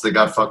adults that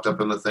got fucked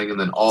up in the thing, and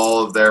then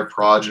all of their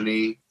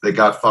progeny that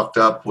got fucked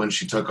up when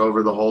she took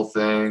over the whole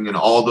thing, and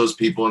all those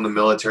people in the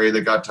military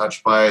that got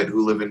touched by it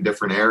who live in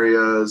different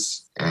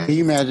areas. And can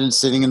you imagine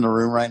sitting in the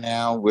room right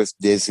now with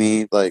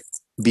Disney, like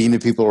being the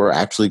people who are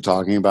actually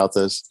talking about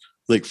this?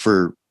 Like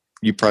you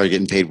probably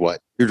getting paid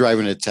what? You're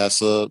driving a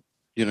Tesla,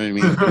 you know what I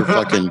mean?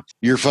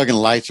 Your fucking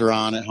lights are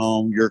on at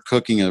home. You're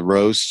cooking a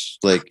roast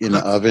like in the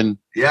oven.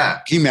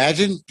 Yeah. Can you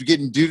imagine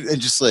getting dude and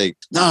just like,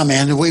 nah,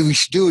 man, the way we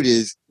should do it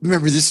is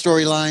remember this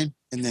storyline,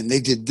 and then they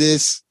did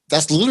this.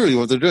 That's literally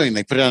what they're doing.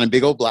 They put it on a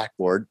big old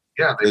blackboard.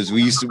 Yeah, because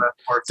we used to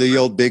the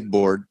old big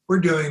board. We're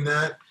doing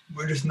that.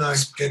 We're just not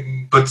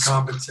getting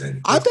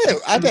compensated. I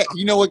bet.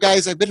 You know what,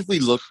 guys? I bet if we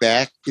look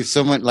back, if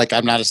someone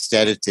I'm not a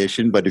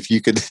statistician, but if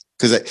you could,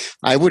 because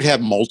I would have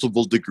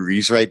multiple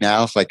degrees right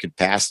now if I could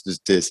pass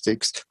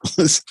statistics.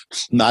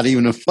 Not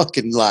even a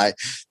fucking lie,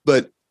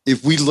 but.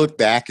 If we look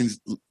back and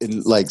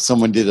like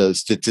someone did a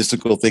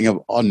statistical thing of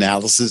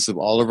analysis of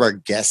all of our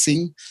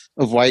guessing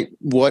of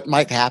what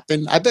might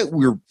happen, I bet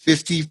we're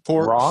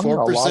 54% wrong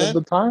a lot of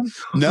the time.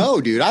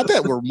 No, dude, I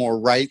bet we're more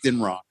right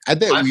than wrong. I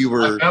bet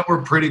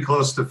we're pretty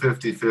close to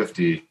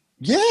 50-50.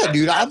 Yeah,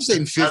 dude, I'm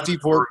saying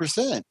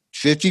 54%.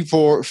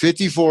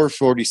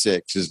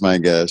 54-46 is my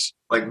guess.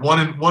 Like one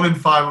in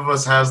 5 of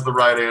us has the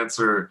right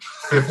answer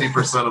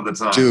 50% of the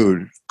time.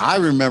 Dude, I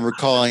remember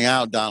calling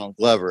out Donald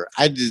Glover.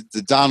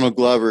 The Donald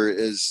Glover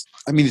is,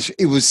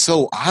 it was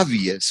so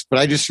obvious, but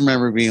I just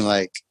remember being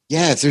like,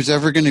 yeah, if there's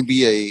ever going to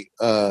be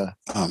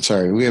I'm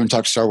sorry, we haven't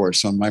talked Star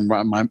Wars, so my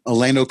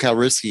Lando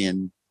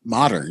Calrissian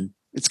modern,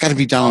 it's got to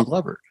be Donald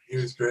Glover. He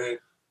was great.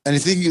 And I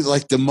think I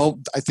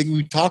think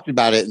we talked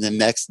about it, and the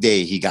next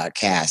day he got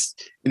cast.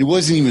 And it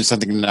wasn't even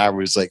something that I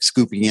was like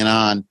scooping in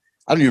on.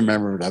 I don't even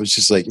remember it. I was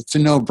just like, it's a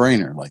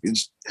no-brainer. Like,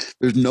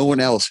 there's no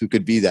one else who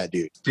could be that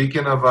dude.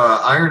 Speaking of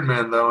Iron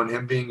Man, though, and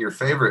him being your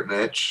favorite,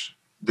 Mitch,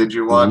 did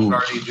you watch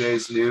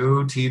RDJ's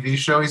new TV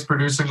show he's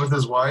producing with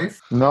his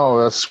wife?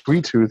 No, that's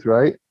Sweet Tooth,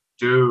 right?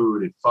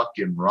 Dude, it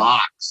fucking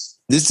rocks.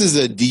 This is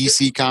a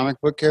DC comic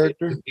book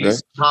character?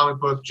 DC comic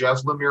book.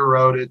 Jeff Lemire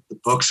wrote it. The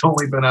book's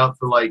only been out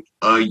for like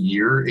a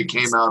year. It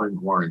came out in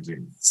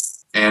quarantine.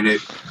 And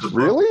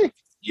Really?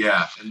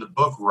 Yeah, and the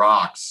book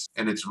rocks,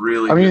 and it's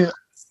really I mean, good.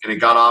 And it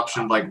got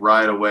optioned like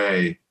right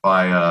away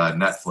by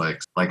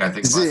Netflix. Like I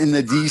think is it in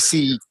the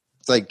DC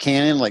like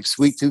canon, like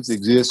Sweet Tooth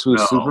exists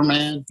with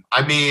Superman?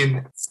 I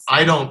mean,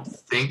 I don't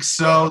think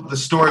so. The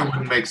story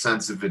wouldn't make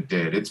sense if it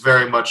did. It's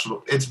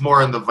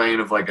more in the vein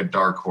of like a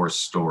Dark Horse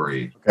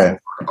story, okay,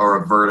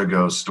 or a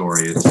Vertigo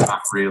story. It's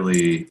not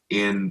really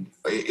in.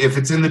 If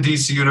it's in the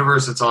DC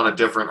universe, it's on a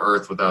different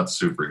Earth without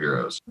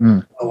superheroes.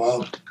 Oh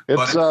wow!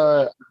 It's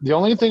the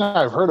only thing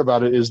I've heard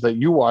about it is that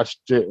you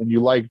watched it and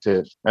you liked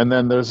it, and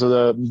then there's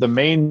the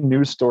main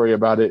news story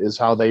about it is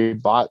how they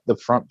bought the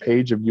front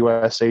page of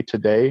USA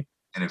Today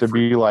to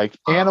be like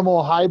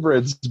animal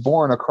hybrids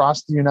born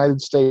across the United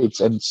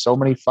States, and so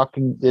many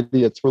fucking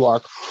idiots were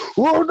like,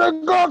 "Oh,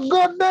 they got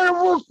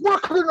goddamn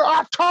working!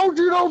 I told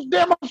you, those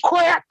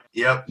Democrats."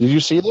 Yep. Did you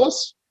see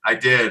this? I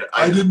did.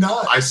 I did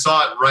not. I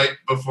saw it right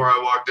before I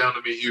walked down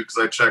to meet you because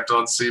I checked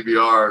on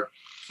CBR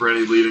for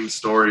any leading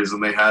stories,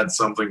 and they had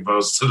something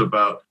posted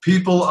about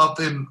people up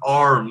in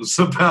arms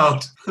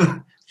about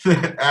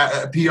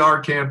the PR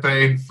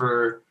campaign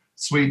for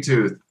Sweet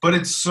Tooth. But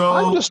it's so...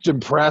 I'm just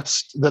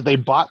impressed that they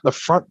bought the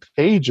front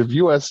page of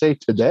USA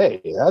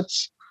Today.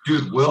 That's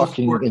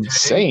fucking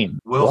insane.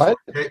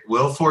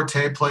 Will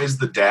Forte plays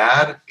the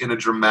dad in a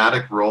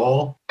dramatic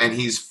role, and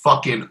he's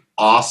fucking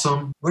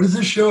awesome. What is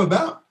this show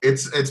about?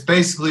 It's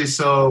basically,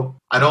 so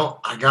I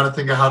gotta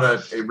think of how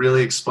to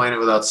really explain it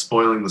without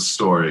spoiling the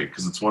story,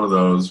 because it's one of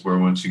those where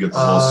once you get the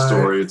whole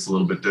story, it's a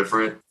little bit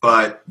different.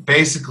 But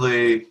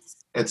basically,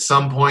 at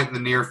some point in the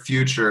near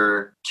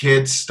future,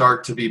 kids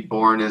start to be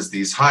born as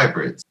these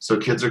hybrids. So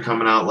kids are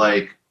coming out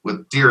like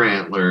with deer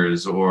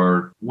antlers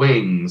or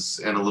wings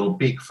and a little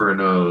beak for a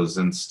nose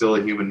and still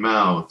a human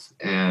mouth.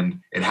 And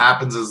it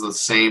happens at the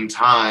same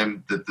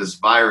time that this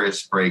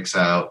virus breaks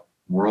out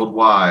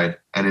worldwide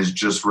and is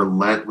just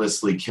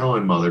relentlessly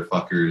killing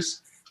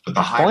motherfuckers. But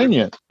the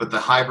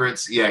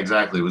hybrids, yeah,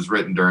 exactly. It was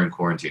written during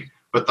quarantine.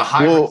 But the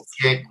hybrids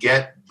can't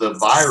get the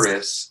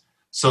virus.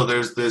 So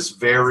there's this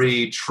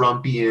very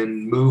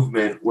Trumpian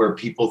movement where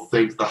people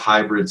think the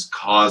hybrids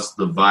caused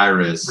the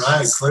virus.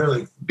 Right,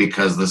 clearly.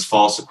 Because this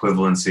false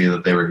equivalency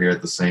that they were here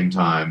at the same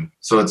time.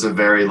 So it's a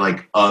very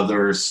like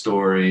other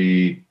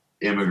story,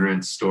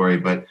 immigrant story.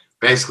 But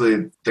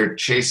basically they're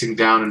chasing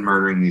down and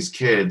murdering these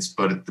kids.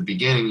 But at the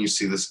beginning you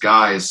see this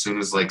guy, as soon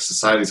as like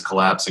society's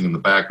collapsing in the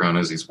background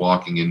as he's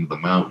walking into the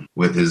mountain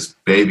with his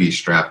baby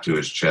strapped to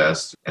his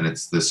chest. And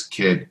it's this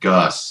kid,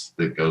 Gus,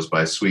 that goes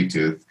by Sweet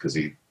Tooth because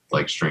he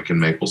likes drinking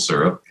maple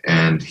syrup,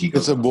 and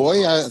it's a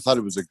boy. I thought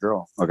it was a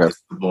girl. Okay,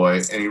 it's a boy,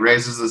 and he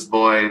raises this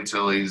boy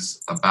until he's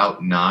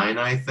about 9,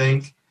 I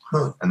think.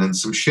 And then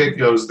some shit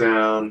goes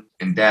down,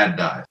 and dad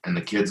dies, and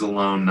the kid's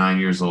alone, 9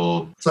 years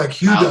old. It's like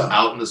Huda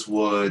out in this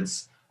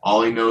woods.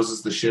 All he knows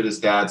is the shit his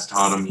dad's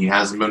taught him. He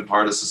hasn't been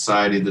part of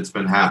society that's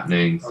been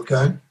happening.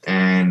 Okay.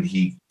 And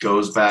he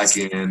goes back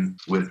in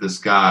with this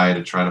guy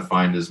to try to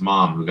find his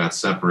mom, who got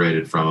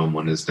separated from him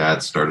when his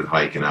dad started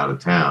hiking out of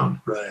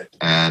town. Right.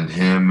 And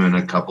him and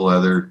a couple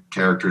other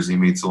characters he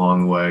meets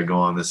along the way go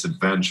on this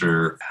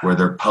adventure where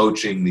they're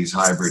poaching these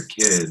hybrid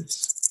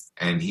kids.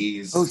 And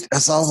he's... Oh,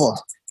 that's awful.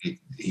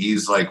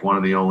 He's like one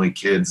of the only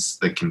kids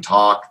that can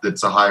talk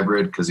that's a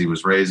hybrid because he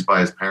was raised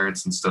by his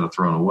parents instead of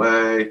thrown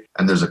away.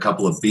 And there's a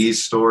couple of B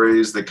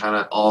stories that kind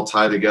of all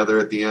tie together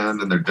at the end,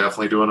 and they're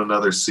definitely doing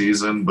another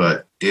season,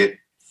 but it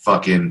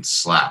fucking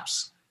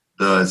slaps.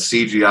 The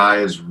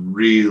CGI is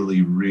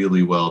really,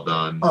 really well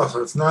done. Oh,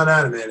 so it's not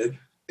animated.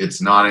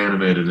 It's not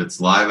animated.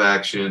 It's live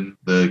action.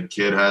 The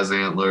kid has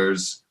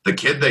antlers. The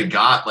kid they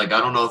got, like, I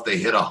don't know if they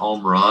hit a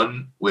home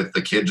run with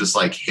the kid just,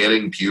 like,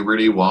 hitting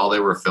puberty while they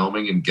were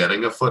filming and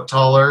getting a foot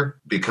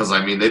taller. Because,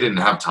 I mean, they didn't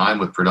have time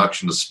with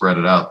production to spread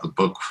it out. The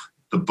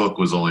book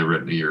was only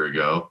written a year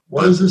ago.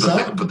 But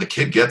the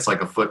kid gets,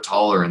 like, a foot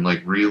taller and,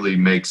 like, really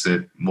makes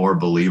it more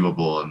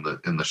believable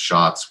in the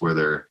shots where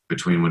they're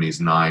between when he's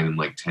 9 and,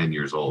 like, 10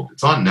 years old.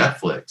 It's on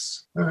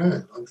Netflix. All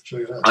right, let's check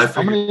it out.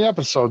 How many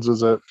episodes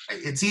is it?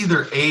 It's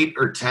either 8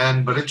 or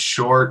 10, but it's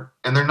short,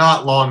 and they're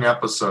not long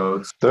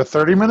episodes. They're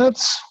 30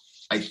 minutes?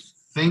 I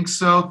think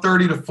so,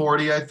 30 to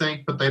 40, I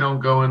think, but they don't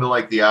go into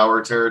like the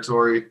hour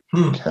territory.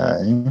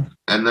 Okay.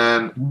 And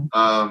then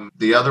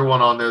the other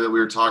one on there that we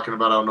were talking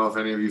about, I don't know if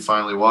any of you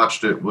finally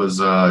watched it, was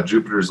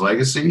Jupiter's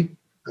Legacy.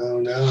 Oh,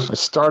 no. I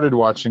started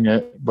watching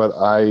it, but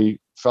I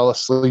fell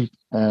asleep,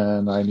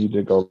 and I need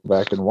to go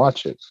back and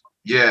watch it.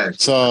 Yeah.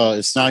 So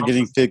it's not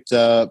getting picked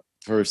up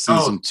for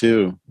season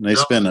 2. They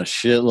spent a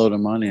shitload of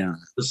money on it.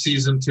 The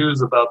season 2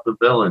 is about the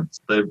villains.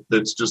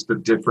 It's just a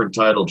different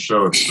titled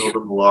show. It's still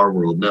the Millar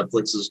world.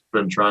 Netflix has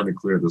been trying to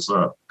clear this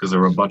up because there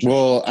were a bunch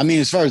of... I mean,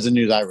 as far as the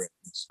news I read.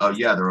 Oh,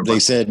 yeah. They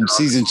said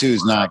season 2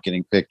 is not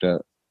getting picked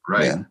up.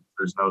 Right. Yeah.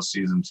 There's no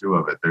season 2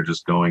 of it. They're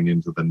just going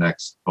into the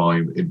next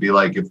volume. It'd be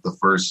like if the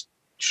first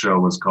show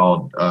was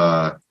called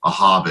A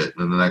Hobbit,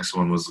 and the next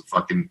one was a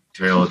fucking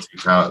Tale of Two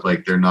Towers.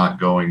 Like, they're not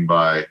going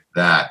by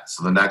that.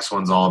 So the next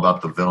one's all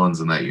about the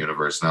villains in that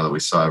universe now that we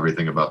saw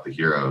everything about the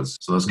heroes.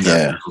 So those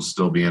characters will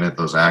still be in it.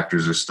 Those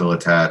actors are still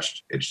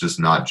attached. It's just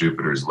not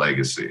Jupiter's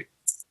Legacy.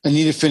 I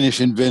need to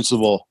finish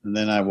Invincible, and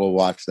then I will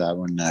watch that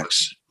one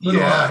next.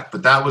 Yeah,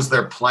 but that was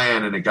their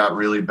plan, and it got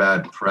really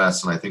bad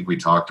press, and I think we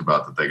talked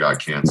about that they got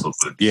canceled.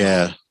 But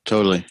yeah,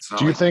 totally.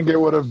 Do you think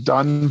it would have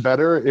done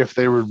better if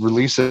they would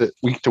release it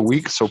week to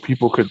week so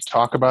people could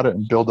talk about it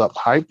and build up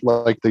hype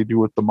like they do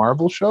with the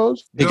Marvel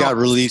shows? It got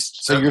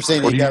released. So you're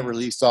saying it got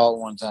released all at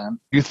one time?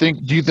 Do you think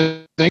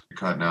you're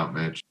cutting out,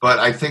 Mitch? But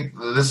I think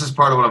this is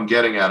part of what I'm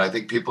getting at. I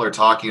think people are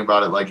talking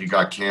about it like it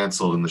got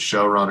canceled, and the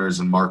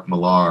showrunners and Mark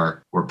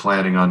Millar were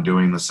planning on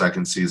doing the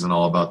second season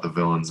all about the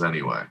villains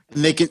anyway.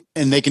 And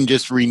they can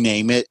just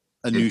rename it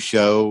a new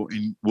show,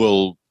 and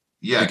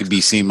it could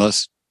be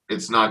seamless.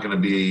 It's not going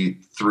to be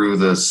through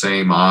the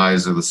same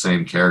eyes or the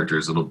same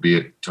characters. It'll be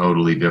a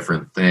totally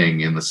different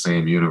thing in the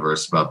same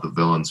universe about the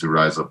villains who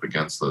rise up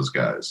against those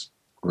guys.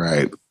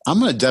 Right. I'm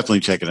going to definitely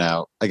check it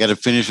out. I got to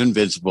finish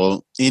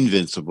Invincible,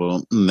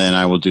 and then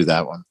I will do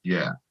that one.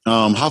 Yeah.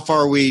 How far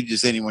are we?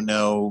 Does anyone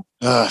know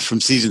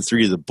from season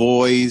 3 of The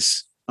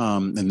Boys?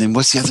 And then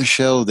what's the other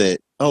show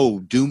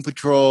Doom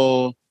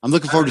Patrol? I'm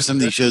looking forward to some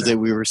of these shows that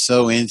we were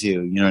so into.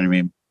 You know what I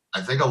mean?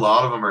 I think a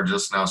lot of them are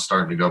just now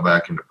starting to go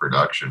back into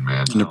production,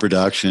 man. Into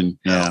production,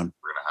 yeah. We're going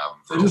to have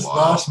them for they just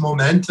lost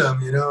momentum,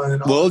 you know.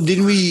 And well,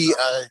 didn't we,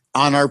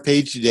 on our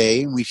page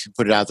today, we should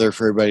put it out there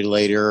for everybody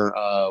later,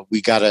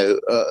 we got a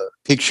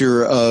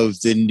picture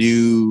of the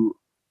new,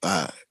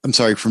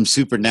 from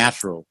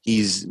Supernatural.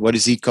 What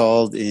is he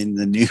called in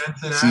the new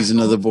season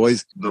of The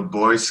Boys? The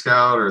Boy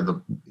Scout or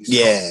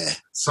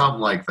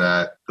something like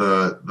that.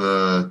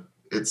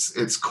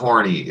 It's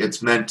corny.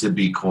 It's meant to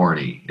be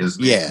corny,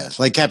 isn't it? Yeah,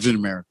 like Captain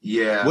America.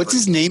 Yeah. What's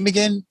his name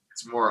again?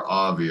 It's more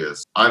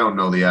obvious. I don't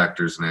know the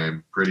actor's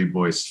name. Pretty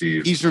Boy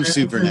Steve. He's from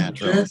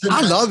Supernatural.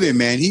 I love him,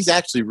 man. He's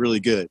actually really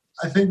good.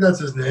 I think that's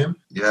his name.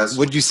 Yes.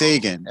 What'd you say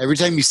again? Every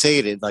time you say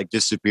it, it like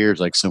disappears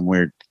like some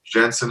weird.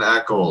 Jensen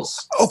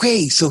Ackles.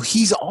 Okay, so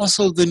he's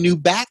also the new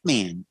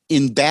Batman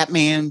in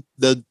Batman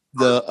the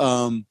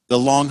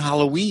Long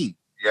Halloween.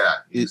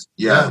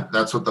 Yeah,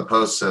 that's what the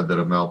post said that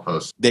Amel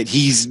posted. That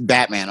he's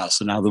Batman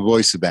also now, the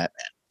voice of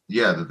Batman.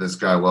 Yeah, that this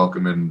guy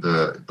welcoming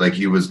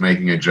he was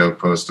making a joke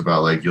post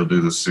about like, you'll do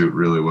the suit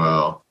really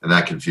well. And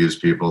that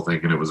confused people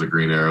thinking it was a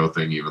Green Arrow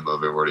thing, even though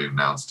they've already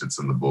announced it's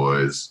in The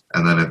Boys.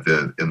 And then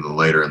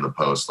later in the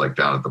post, like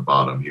down at the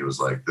bottom, he was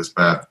like, this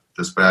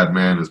bad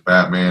man is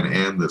Batman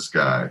and this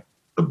guy.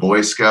 The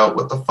Boy Scout,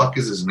 what the fuck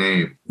is his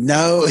name?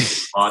 No.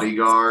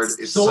 Bodyguard.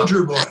 It's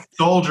Soldier Boy.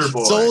 Soldier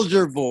Boy.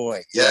 Soldier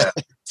Boy. Yeah.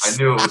 I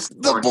knew it was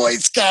the Boy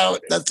Scout.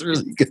 That's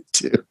really good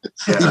too.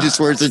 Yeah. He just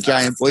wears a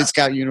giant Boy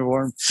Scout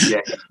uniform. Yeah,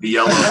 the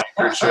yellow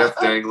handkerchief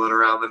dangling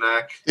around the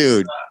neck.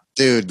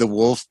 Dude,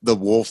 the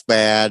wolf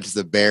badge,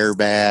 the bear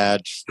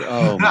badge.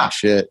 Oh my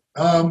shit.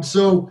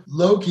 So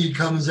Loki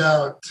comes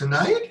out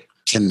tonight?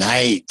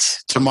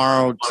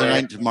 Tomorrow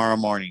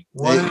morning.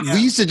 We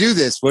used to do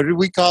this. What did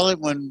we call it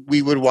when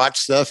we would watch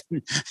stuff?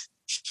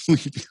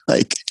 We'd be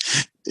like,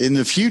 in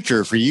the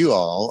future for you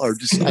all, or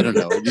just, I don't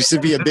know. It used to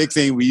be a big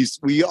thing.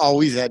 We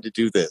always had to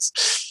do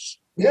this.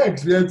 Yeah,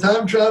 because we have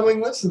time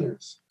traveling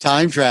listeners.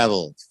 Time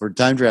travel for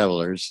time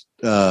travelers.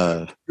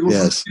 Yes.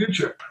 The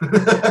future.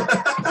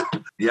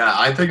 Yeah,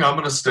 I think I'm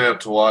going to stay up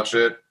to watch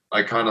it.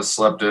 I kind of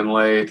slept in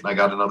late. I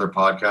got another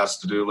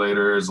podcast to do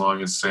later, as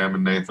long as Sam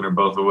and Nathan are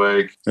both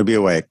awake. They'll be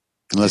awake.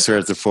 Unless they're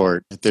at the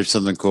fort. If there's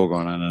something cool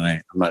going on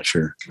tonight, I'm not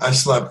sure. I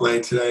slept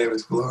late today. It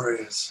was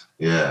glorious.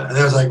 Yeah. And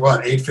it was like,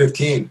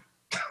 8:15?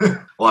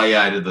 Well,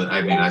 yeah,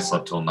 I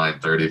slept till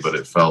 9:30, but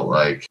it felt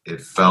like I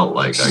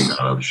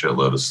got a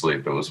shitload of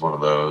sleep. It was one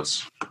of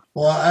those.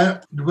 Well,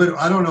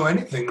 I don't know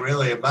anything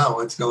really about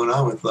what's going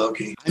on with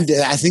Loki.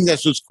 I think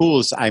that's what's cool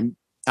is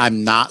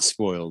I'm not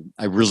spoiled.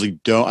 I really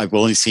don't. I've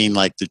only seen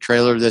like the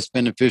trailer that's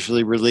been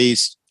officially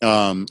released.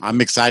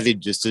 I'm excited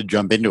just to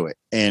jump into it.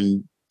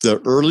 And the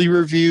early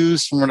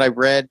reviews from what I've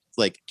read,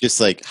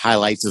 just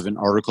highlights of an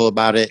article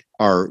about it,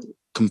 are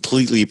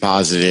completely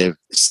positive.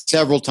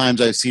 Several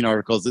times I've seen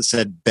articles that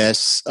said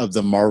best of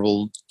the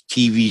Marvel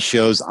TV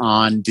shows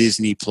on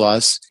Disney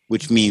Plus,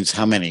 which means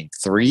how many?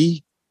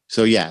 3?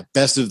 So yeah,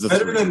 best of the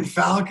better 3. Than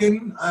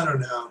Falcon? I don't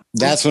know.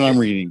 That's what I'm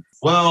reading.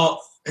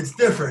 Well, it's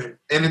different,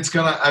 and it's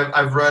gonna.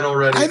 I've read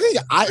already. I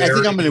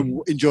think I'm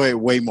gonna enjoy it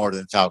way more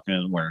than Falcon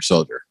and the Winter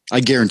Soldier.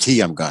 I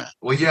guarantee I'm gonna.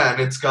 Well, yeah,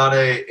 and it's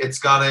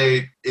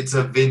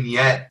a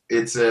vignette.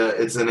 It's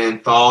an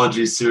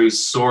anthology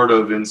series, sort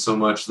of, in so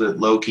much that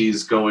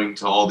Loki's going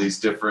to all these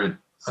different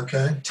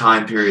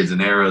time periods and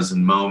eras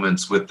and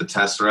moments with the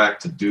Tesseract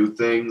to do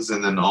things,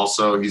 and then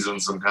also he's in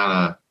some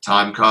kind of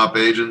time cop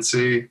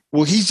agency.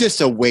 Well, he's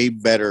just a way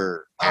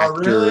better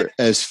actor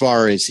as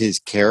far as his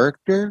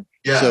character.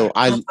 Yeah. So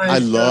I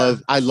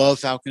love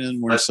Falcon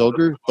and Winter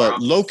Soldier,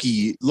 but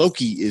Loki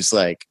is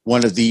like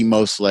one of the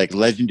most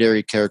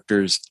legendary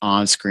characters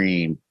on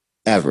screen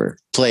ever,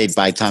 played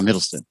by Tom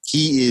Hiddleston.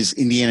 He is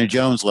Indiana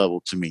Jones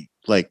level to me,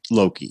 like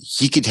Loki.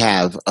 He could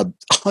have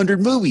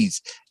 100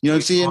 movies. You know what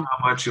I'm saying?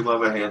 How much you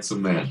love a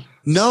handsome man.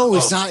 No,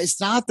 it's not.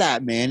 It's not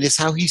that, man. It's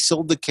how he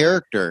sold the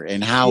character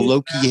and how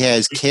Loki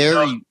has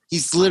carried.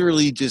 he's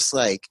literally just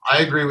like. I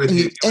agree with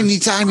you.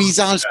 Anytime he's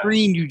on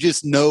screen, you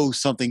just know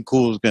something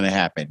cool is going to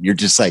happen. You're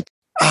just like,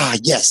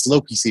 yes,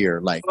 Loki's here.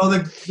 Like, well,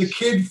 the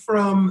kid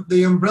from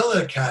the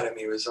Umbrella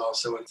Academy was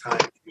also in Time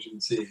Fusion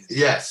season.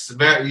 Yes,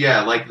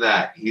 like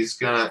that. He's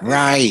gonna.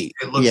 Right.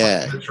 It looks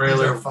like in the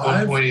trailer. At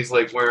one point, he's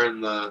like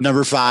wearing the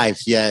number 5.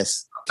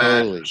 Yes,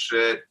 totally.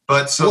 Shit.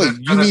 But so wait,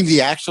 you mean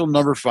the actual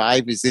number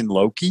 5 is in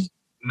Loki?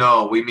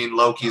 No, we mean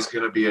Loki's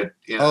gonna be a.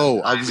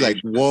 I was like,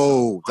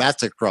 whoa,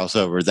 that's a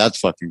crossover. That's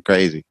fucking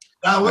crazy.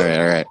 All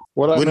right.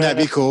 Wouldn't that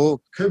be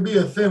cool? Could be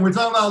a thing. We're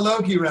talking about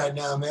Loki right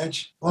now,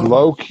 Mitch.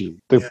 Loki,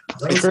 the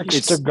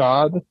trickster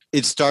god.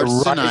 It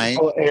starts tonight.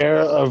 Heir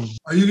of.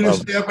 Are you going to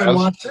stay up and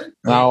watch it?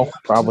 No,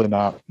 probably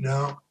not.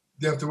 No,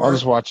 you have to watch. I'll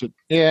just watch it.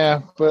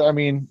 Yeah, but I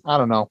mean, I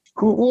don't know.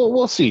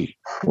 We'll see.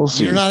 We'll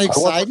see. You're not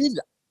excited?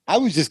 I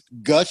was just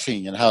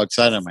gushing at how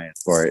excited I am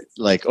for it.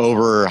 Like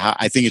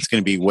I think it's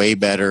going to be way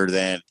better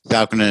than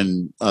Falcon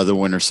and the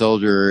Winter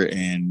Soldier,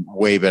 and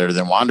way better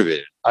than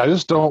WandaVision. I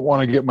just don't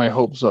want to get my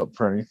hopes up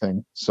for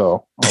anything,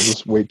 so I'll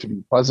just wait to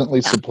be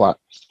pleasantly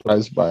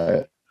surprised by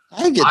it.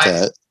 I get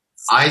that.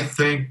 I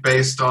think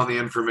based on the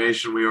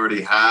information we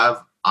already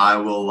have, I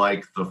will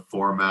like the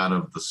format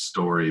of the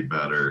story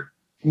better.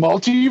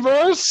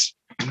 Multiverse?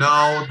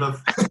 No,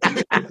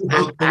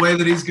 the way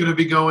that he's going to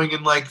be going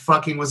and like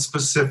fucking with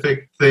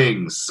specific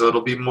things. So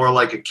it'll be more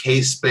like a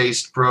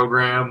case-based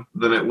program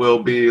than it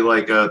will be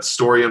like a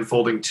story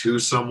unfolding to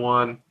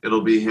someone.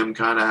 It'll be him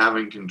kind of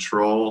having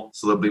control.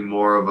 So there'll be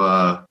more of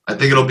I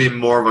think it'll be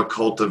more of a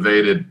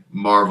cultivated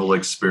Marvel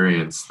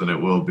experience than it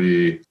will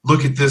be,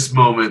 look at this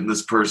moment in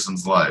this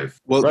person's life.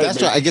 Well, right,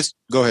 that's right. I guess,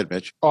 go ahead,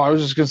 Mitch. Oh, I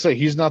was just going to say,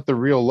 he's not the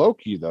real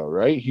Loki though,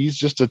 right? He's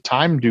just a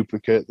time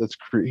duplicate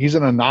he's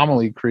an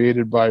anomaly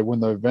created by when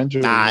the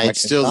Avengers.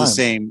 It's still the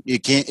same. You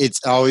can't.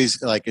 It's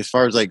always like, as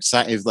far as like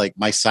if like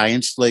my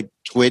science like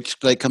Twitch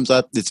like comes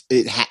up,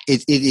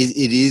 it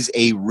is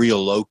a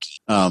real Loki.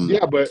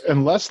 Yeah, but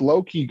unless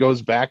Loki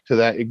goes back to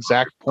that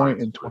exact point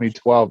in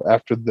 2012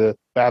 after the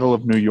Battle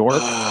of New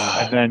York,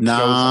 and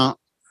then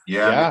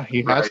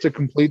he has to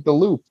complete the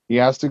loop. He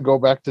has to go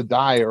back to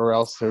die, or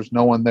else there's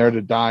no one there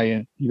to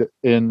die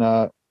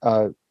in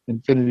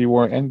Infinity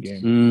War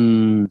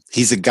Endgame.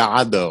 He's a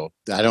god, though.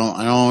 I don't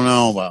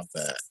know about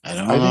that.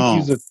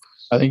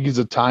 I think he's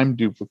a time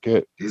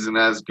duplicate. He's an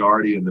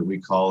Asgardian that we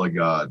call a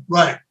god.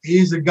 Right.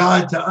 He's a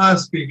god to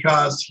us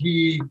because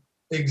he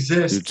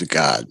exists. He's a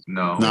god.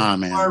 No. Nah,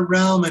 man. Our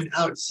realm and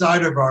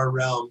outside of our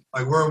realm.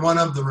 Like, we're one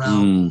of the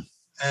realm.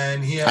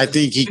 And he has I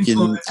think he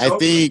can.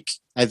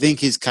 I think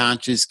his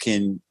conscious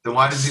can. Then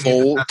why does he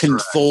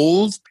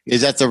fold?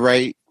 Is that the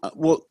right?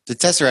 Well, the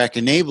Tesseract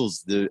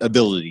enables the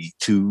ability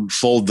to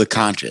fold the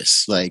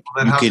conscious. Like,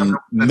 you can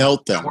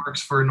melt them. That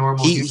works for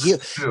normal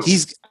humans too.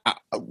 He's.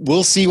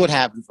 We'll see what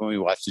happens when we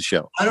watch the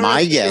show.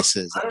 My guess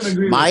is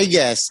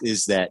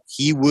that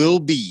he will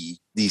be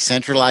the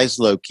centralized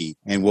Loki,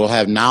 and we'll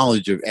have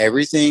knowledge of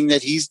everything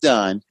that he's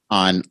done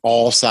on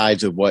all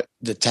sides of what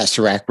the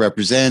Tesseract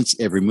represents,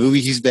 every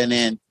movie he's been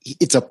in.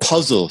 It's a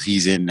puzzle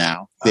he's in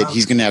now that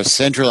he's going to have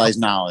centralized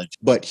knowledge,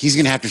 but he's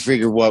going to have to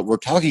figure what we're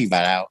talking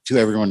about out to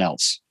everyone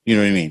else. You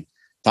know what I mean?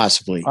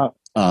 Possibly. I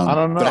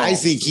don't know. But I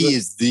think he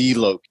is the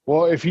Loki.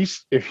 Well, if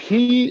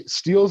he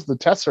steals the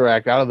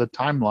Tesseract out of the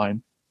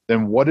timeline,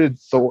 then what did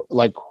Thor,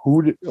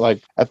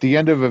 at the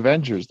end of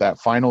Avengers, that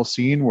final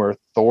scene where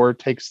Thor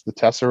takes the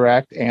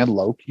Tesseract and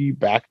Loki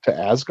back to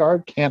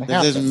Asgard can't happen.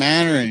 It doesn't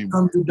matter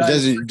anymore.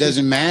 It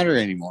doesn't matter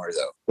anymore,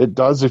 though. It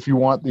does if you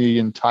want the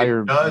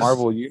entire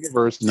Marvel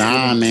universe.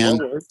 Nah, man.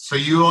 So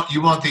you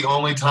want the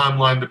only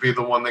timeline to be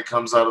the one that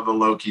comes out of the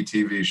Loki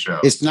TV show.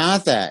 It's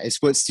not that.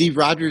 It's what Steve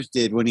Rogers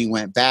did when he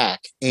went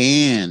back,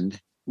 and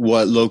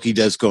what Loki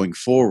does going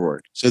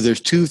forward. So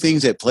there's two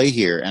things at play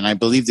here, and I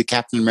believe the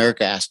Captain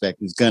America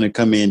aspect is going to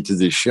come into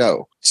this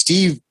show.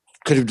 Steve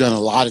could have done a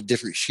lot of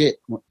different shit.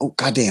 Oh,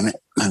 God damn it.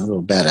 My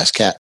little badass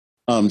cat.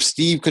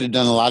 Steve could have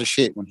done a lot of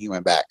shit when he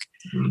went back.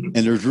 Mm-hmm.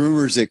 And there's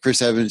rumors that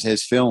Chris Evans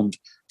has filmed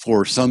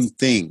for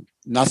something.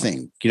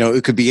 Nothing.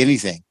 It could be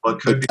anything. Well,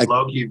 it could be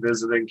Loki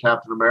visiting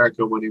Captain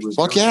America when he was...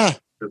 Fuck yeah.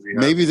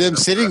 Maybe them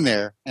sitting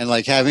there and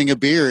like having a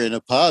beer in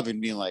a pub and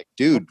being like,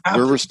 dude,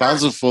 we're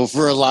responsible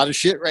for a lot of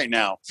shit right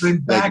now.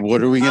 Like,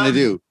 what are we going to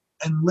do?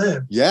 And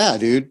live. Yeah,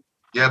 dude.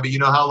 Yeah, but you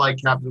know how like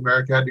Captain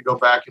America had to go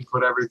back and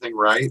put everything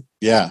right?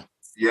 Yeah.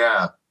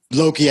 Yeah.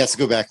 Loki has to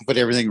go back and put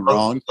everything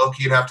wrong.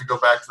 Loki'd have to go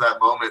back to that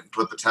moment and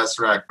put the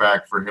Tesseract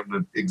back for him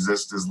to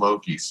exist as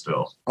Loki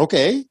still.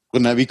 Okay.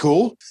 Wouldn't that be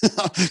cool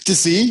to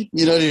see?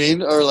 You know what I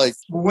mean? Or like...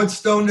 Well, what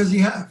stone does he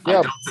have?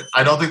 Yeah.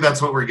 I don't think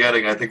that's what we're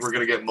getting. I think we're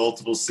going to get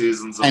multiple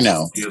seasons of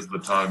Loki as the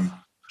time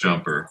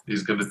jumper.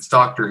 It's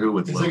Doctor Who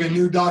with Loki. It's like a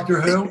new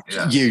Doctor Who?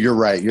 Yeah, you're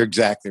right. You're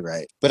exactly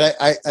right. But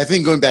I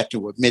think going back to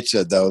what Mitch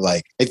said, though,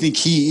 like, I think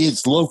he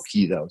is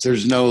Loki, though.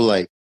 There's no,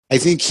 like... I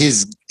think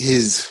his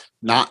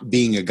not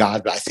being a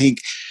god, but I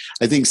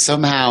think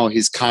somehow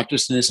his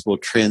consciousness will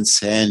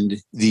transcend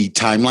the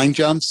timeline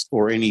jumps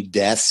or any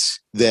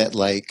deaths that,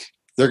 like,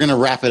 they're going to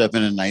wrap it up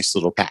in a nice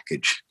little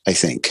package, I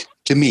think,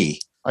 to me.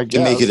 I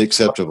guess, to make it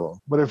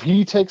acceptable. But if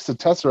he takes the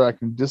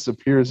Tesseract and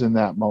disappears in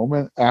that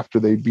moment after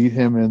they beat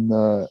him in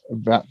the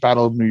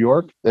Battle of New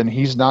York, then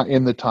he's not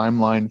in the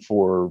timeline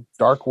for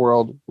Dark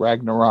World,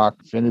 Ragnarok,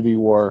 Infinity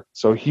War.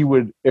 So he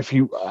would,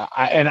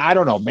 and I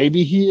don't know,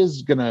 maybe he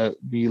is gonna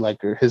be like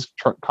his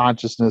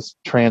consciousness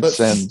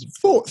transcends.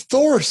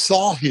 Thor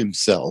saw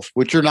himself,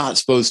 which you're not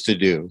supposed to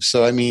do.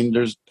 So you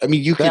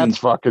can. That's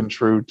fucking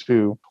true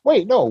too.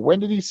 Wait, no. When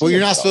did he see? Well, you're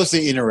himself? not supposed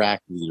to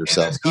interact with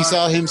yourself. He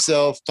saw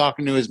himself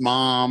talking to his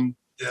mom.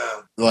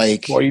 Yeah. Well,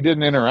 he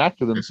didn't interact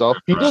with himself.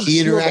 He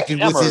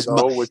interacted with his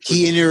mom.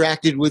 He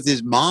interacted with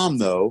his mom,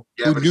 though,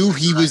 who knew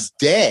he was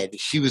dead.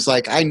 She was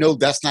like, "I know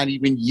that's not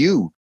even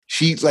you."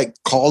 She like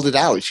called it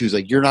out. She was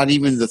like, "You're not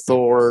even the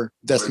Thor.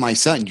 That's my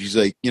son." She's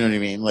like, you know what I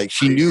mean? Like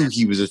she knew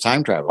he was a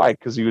time traveler. Why?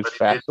 Because he was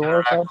fat Thor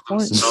at that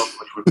point.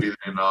 Which would be the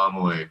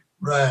anomaly.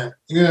 Right.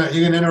 You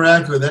can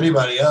interact with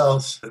anybody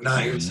else, but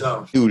not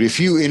yourself. Dude, if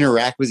you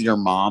interact with your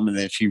mom and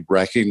then she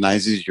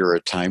recognizes you're a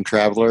time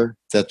traveler,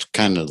 that's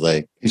kind of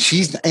like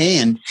she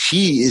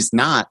is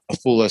not a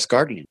full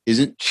Asgardian,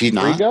 isn't she?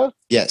 Not. Frigga?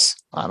 Yes.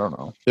 I don't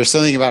know. There's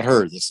something about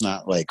her that's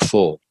not like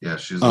full. Yeah,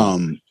 she's a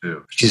witch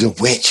too. She's a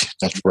witch.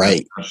 That's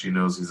right. She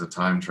knows he's a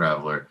time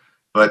traveler.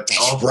 But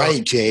that's also,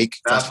 right, Jake.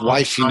 That's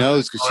why she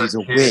knows, because she's a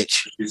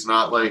witch. She's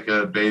not like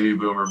a baby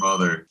boomer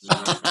mother.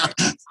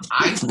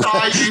 I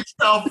saw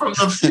yourself from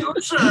the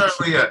future,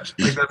 Leah.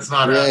 Like that's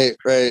not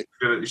right.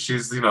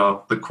 She's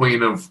the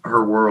queen of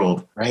her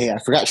world. Right. I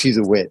forgot she's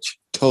a witch.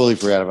 Totally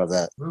forgot about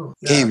that. Ooh,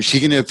 yeah. Game, is she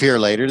going to appear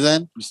later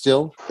then?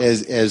 Still,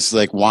 as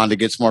like Wanda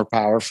gets more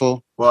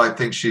powerful? Well, I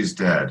think she's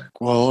dead.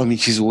 Well, I mean,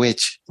 she's a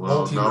witch.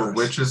 Well, no,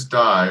 witches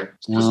die.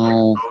 Just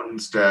like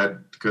Odin's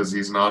dead because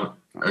he's not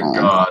a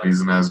god.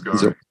 He's an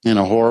Asgard. And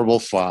a horrible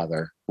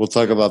father. We'll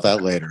talk about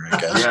that later, I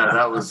guess. Yeah,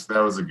 that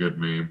was a good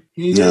meme.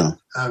 Yeah.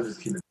 I was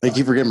just kidding. I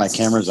keep forgetting my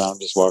camera's on. I'm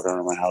just walking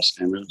around my house.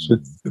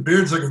 The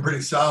beard's looking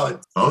pretty solid.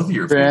 Both of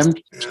your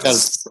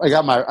beards. I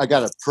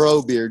got a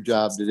pro beard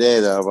job today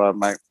though. But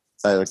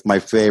my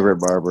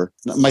favorite barber,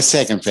 my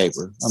second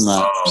favorite. I'm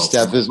not.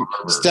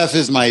 Steph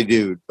is my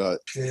dude, but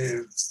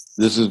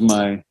this is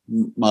my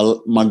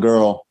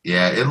girl.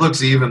 Yeah, it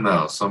looks even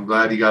though, so I'm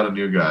glad you got a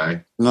new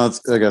guy. No, I'm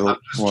just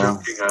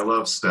joking. I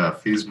love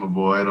Steph. He's my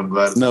boy, and I'm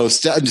glad. No,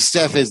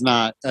 Steph is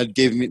not.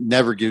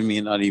 Never given me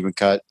an uneven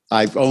cut.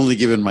 I've only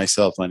given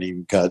myself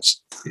uneven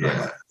cuts.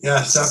 Yeah.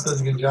 Yeah, Steph does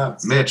a good job.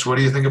 Mitch, what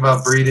do you think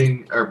about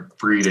braiding your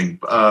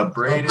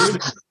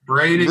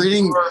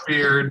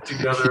beard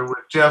together with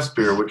Jeff's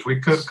beard, which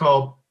we could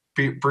call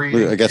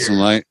breeding? I got some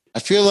light. I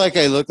feel like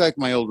I look like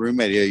my old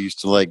roommate I used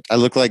to like. I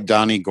look like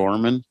Donnie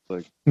Gorman.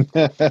 Like,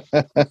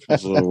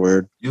 it's a little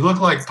weird. You look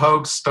like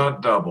Pogue's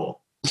stunt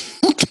double.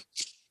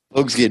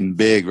 Pogue's getting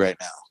big right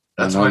now.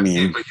 That's what I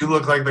mean. But you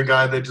look like the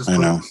guy that just I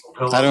know.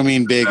 I don't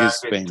mean big as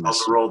famous.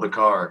 famous. To roll the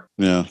car.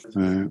 Yeah.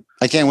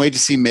 I can't wait to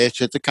see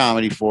Mitch at the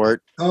Comedy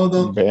Fort. Oh,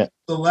 the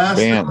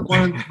last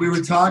one we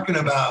were talking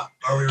about,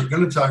 or we were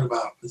going to talk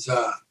about, was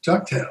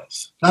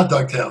DuckTales. Not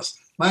DuckTales.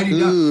 Mighty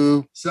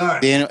Ducks. Sorry.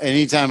 Dan,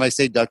 anytime I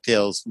say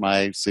DuckTales,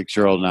 my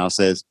 6-year-old now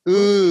says,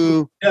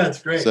 ooh. Yeah,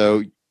 it's great.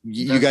 So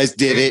you guys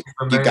did it.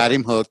 You got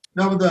him hooked.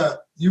 No,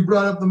 but you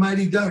brought up the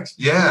Mighty Ducks.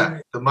 Yeah,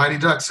 the Mighty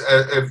Ducks.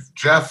 If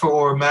Jeff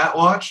or Matt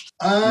watched?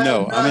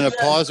 No, I'm going to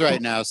pause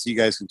right now so you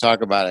guys can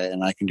talk about it,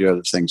 and I can do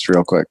other things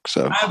real quick.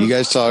 So you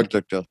guys talk,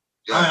 DuckTales.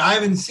 I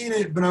haven't seen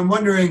it, but I'm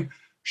wondering,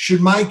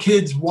 should my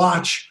kids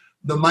watch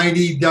the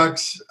Mighty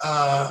Ducks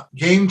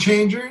Game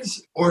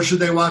Changers, or should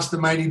they watch the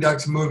Mighty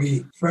Ducks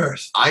movie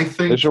first? I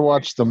think they should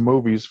watch the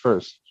movies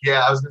first.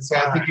 Yeah, I was going to say,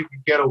 I think you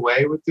can get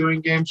away with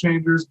doing Game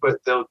Changers, but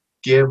they'll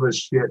give a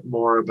shit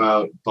more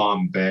about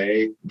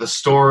Bombay. The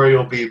story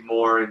will be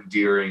more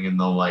endearing and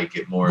they'll like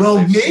it more.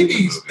 Well,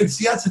 maybe. But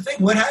see, that's the thing.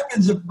 What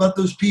happens about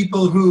those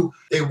people who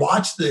they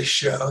watch this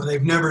show,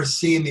 they've never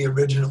seen the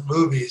original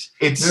movies?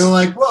 They're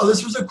like, well,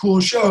 this was a cool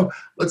show.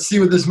 Let's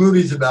see what this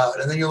movie's about.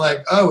 And then you're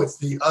like, oh, it's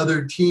the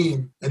other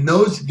team. And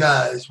those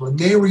guys, when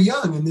they were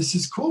young, and this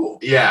is cool.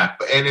 Yeah,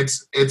 and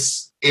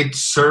it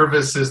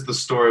services the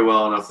story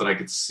well enough that I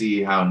could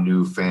see how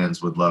new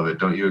fans would love it.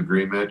 Don't you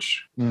agree,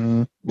 Mitch?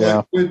 Mm-hmm.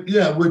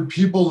 Yeah. Would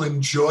people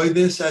enjoy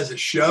this as a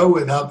show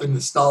without the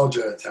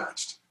nostalgia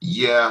attached?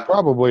 Yeah.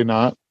 Probably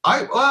not.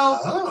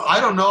 I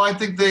don't know. I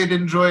think they'd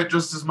enjoy it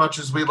just as much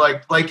as we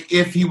like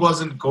if he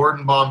wasn't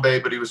Gordon Bombay,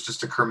 but he was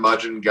just a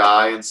curmudgeon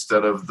guy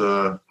instead of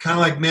the kind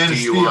of like Man of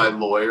Steel DUI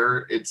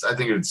lawyer. I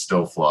think it'd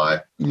still fly.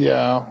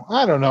 Yeah,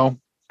 I don't know.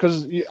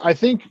 Because I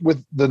think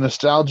with the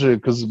nostalgia,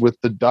 because with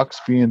the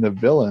Ducks being the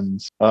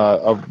villains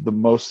of the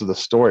most of the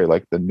story,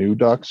 like the new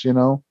Ducks,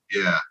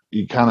 Yeah.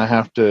 You kind of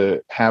have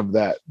to have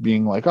that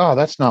being like, oh,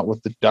 that's not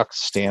what the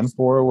Ducks stand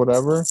for or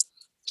whatever.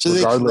 So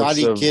they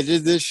Karate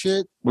Kidded this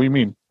shit? What do you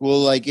mean? Well,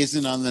 like,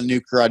 isn't on the new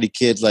Karate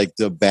Kid like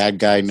the bad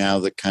guy now,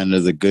 the kind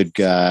of the good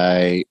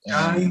guy?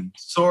 Johnny?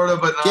 Sort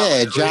of, but not yeah,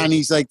 really.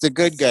 Johnny's like the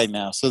good guy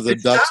now. So the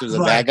Ducks are the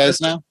bad guys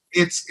now?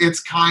 It's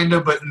kind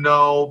of, but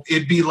no.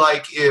 It'd be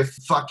like if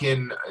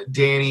fucking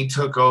Danny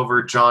took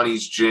over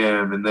Johnny's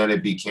gym and then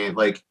it became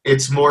like,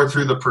 it's more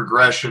through the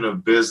progression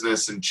of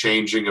business and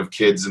changing of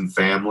kids and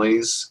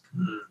families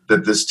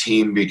that this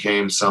team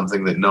became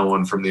something that no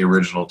one from the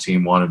original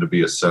team wanted to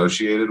be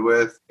associated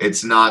with.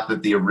 It's not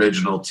that the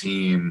original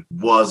team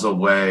was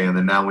away and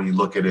then now when you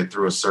look at it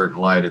through a certain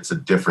light, it's a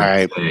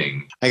different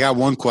thing. I got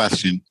one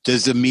question.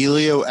 Does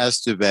Emilio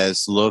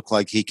Estevez look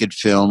like he could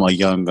film a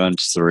Young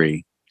Guns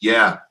 3?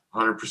 Yeah.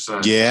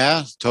 100%.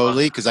 Yeah,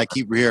 totally. Because I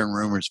keep hearing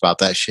rumors about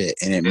that shit,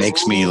 and it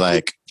makes me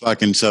like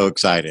fucking so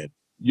excited.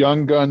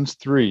 Young Guns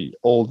 3,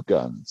 Old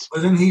Guns.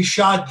 Wasn't he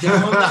shot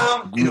down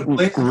now?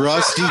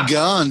 Rusty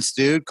Guns,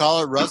 dude.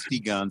 Call it Rusty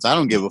Guns. I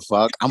don't give a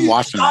fuck. I'm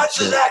watching that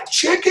shit. That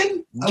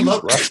chicken? I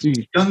love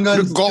Rusty. Young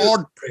Guns.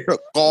 Goddamn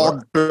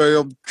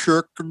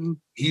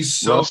chicken. He's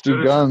so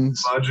Rusty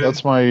Guns.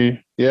 That's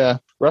my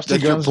Rusty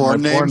That's Guns is my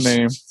porn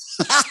name.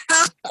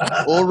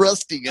 Old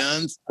Rusty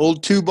Guns.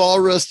 Old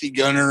 2-ball Rusty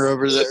Gunner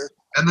over there.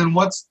 And then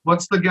what's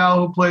the gal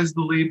who plays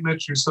the lead,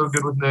 Mitch? You're so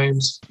good with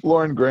names.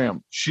 Lauren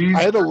Graham.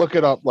 I had to look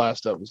it up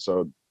last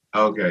episode.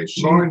 Okay.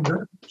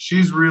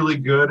 She's really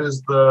good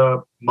as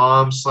the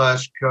mom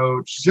 /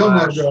 coach.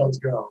 Gilmore Girls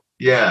go.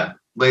 Yeah.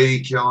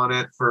 Lady killing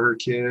it for her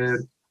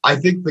kid. I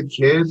think the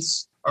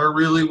kids are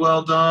really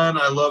well done.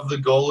 I love the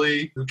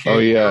goalie who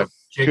can't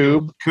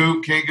Coop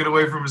can't get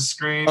away from his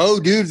screen. Oh,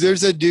 dude,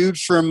 there's a dude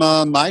from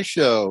my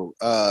show.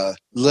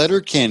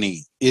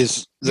 Letterkenny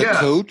is the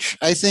coach,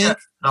 I think. Yeah.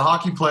 The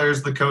hockey player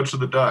is the coach of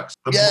the Ducks.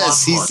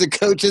 Yes, he's the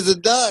coach of the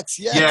Ducks.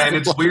 Yes. Yeah, and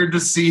it's weird to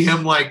see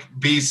him like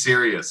be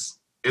serious.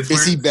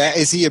 Is he bad?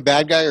 Is he a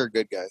bad guy or a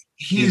good guy?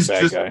 He's a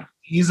bad guy.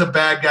 He's a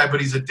bad guy, but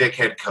he's a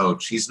dickhead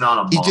coach. He's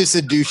not a. He's just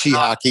a douchey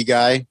hockey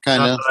guy,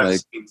 kind of like.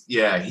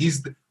 Yeah,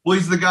 he's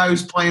the guy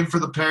who's playing for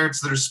the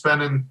parents that are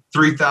spending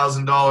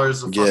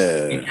 $3,000 a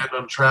weekend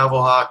on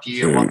travel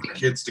hockey and want the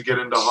kids to get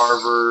into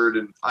Harvard.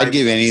 And I'd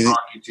give anything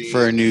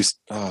for a new.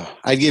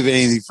 I'd give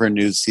anything for a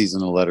new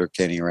season of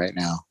Letterkenny right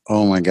now.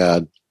 Oh my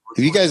god!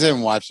 If you guys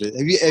haven't watched it,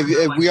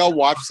 have we all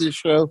watched this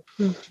show?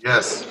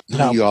 Yes.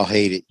 No, you all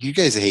hate it. You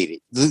guys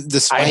hate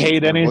it. I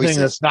hate anything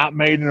that's not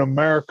made in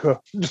America.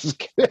 Just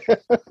kidding.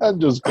 I'm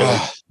just kidding.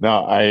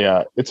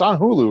 No, it's on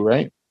Hulu,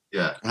 right?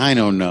 Yeah. I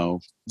don't know.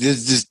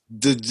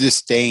 The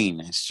disdain.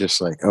 It's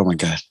just like, oh my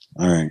god.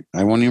 All right,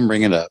 I won't even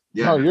bring it up.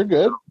 Yeah. No, you're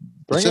good.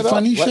 It's a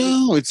funny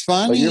show. It's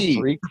funny.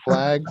 Your freak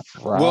flag.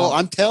 Well,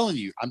 I'm telling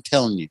you.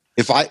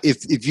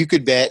 If you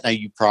could bet, now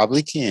you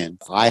probably can.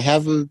 I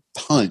have a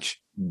hunch.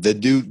 The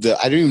dude,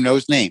 I don't even know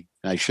his name.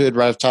 I should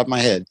right off the top of my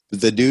head.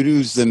 But the dude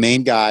who's the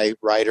main guy,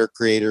 writer,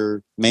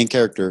 creator, main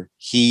character,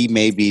 he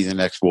may be the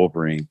next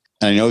Wolverine.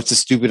 And I know it's a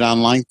stupid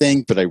online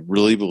thing, but I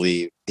really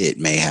believe it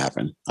may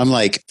happen. I'm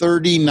like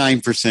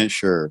 39%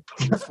 sure.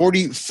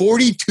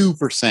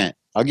 42%.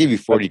 I'll give you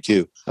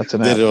 42. That's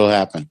an that it'll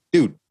happen,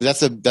 dude.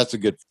 That's a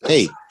good.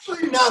 Hey,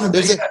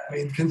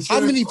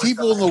 how many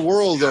people in the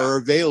world are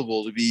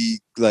available to be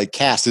like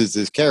cast as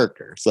this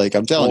character? It's like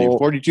I'm telling you,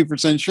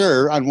 42%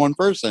 sure on one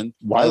person.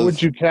 Why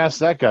would you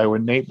cast that guy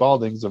when Nate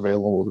Balding's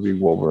available to be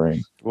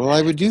Wolverine? Well,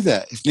 I would do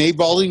that if Nate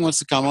Balding wants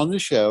to come on the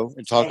show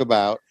and talk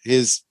about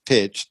his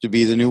pitch to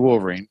be the new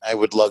Wolverine. I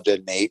would love to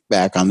have Nate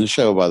back on the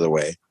show. By the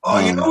way,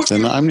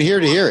 I'm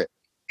here to hear it.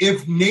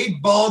 If Nate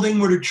Balding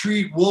were to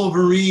treat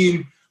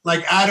Wolverine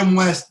like Adam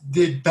West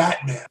did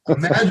Batman.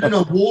 Imagine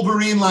a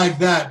Wolverine like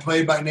that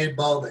played by Nate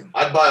Balding.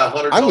 I'd buy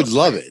 $100. I would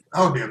love it.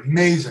 That would be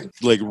amazing.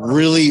 Like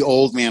really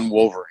old man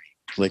Wolverine.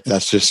 Like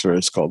that's just what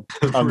it's called.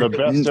 I'm the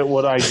best at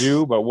what I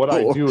do, but what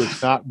I do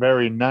is not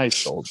very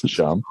nice, old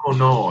chum. Oh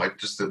no! It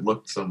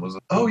looked some.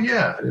 Oh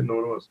yeah, I didn't know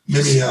what it was.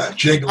 Maybe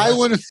Jake. I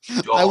want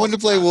to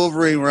play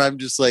Wolverine where I'm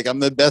just like I'm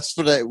the best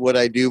at what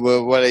I do,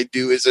 but what I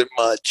do isn't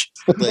much.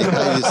 Like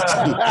I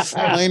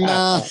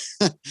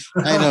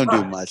don't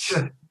do much.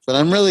 But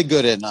I'm really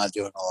good at not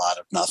doing a lot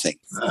of nothing.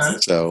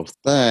 So,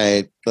 all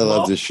right. I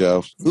love this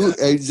show. Ooh,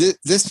 is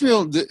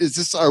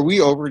this, are we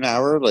over an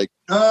hour? Like,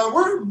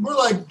 we're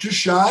like just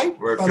shy,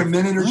 about a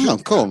minute or two. Oh,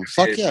 cool.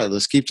 Fuck yeah.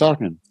 Let's keep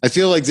talking. I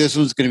feel like this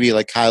one's going to be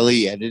like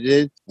highly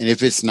edited. And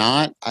if it's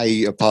not,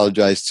 I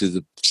apologize to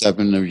the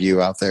 7 of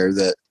you out there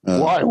that.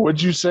 Why?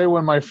 What'd you say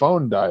when my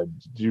phone died?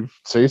 Did you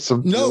say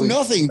something? No,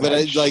 nothing. But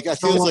I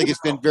feel like it's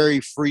been very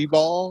free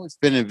ball. It's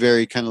been a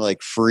very kind of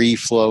like free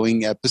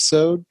flowing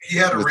episode. He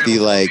had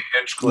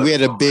we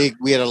had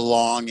a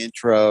long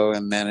intro,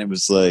 and then it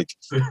was like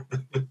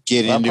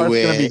get that into part's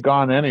it. Gonna be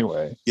gone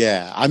anyway.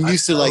 Yeah, I'm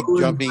used to like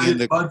jumping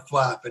into Bud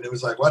Flap, and it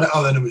was like what?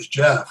 Oh, then it was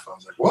Jeff. I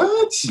was like,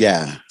 what?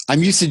 Yeah,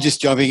 I'm used to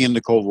just jumping into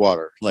cold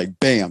water. Like,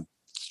 bam,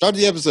 start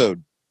the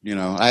episode. You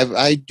know,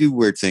 I do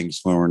weird things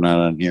when we're not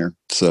on here.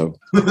 So,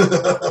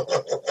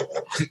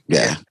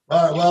 yeah.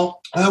 All right.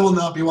 Well, I will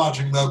not be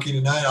watching Loki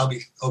tonight. I'll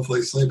be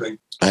hopefully sleeping.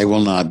 I will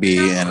not be,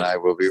 and I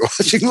will be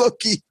watching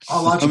Loki.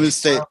 I'll watch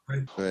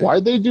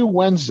Why'd they do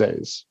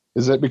Wednesdays?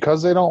 Is it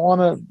because they don't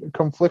want to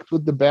conflict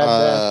with the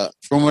bad?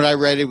 From what I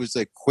read, it was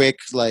a quick,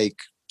 like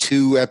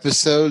 2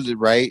 episodes,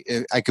 right?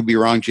 I could be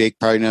wrong. Jake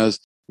probably knows.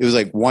 It was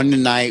like 1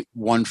 tonight,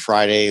 1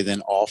 Friday,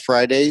 then all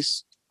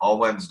Fridays. All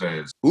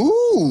Wednesdays.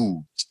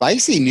 Ooh,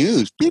 spicy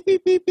news. Beep,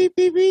 beep, beep, beep,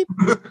 beep, beep.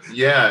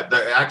 Yeah,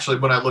 actually,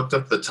 when I looked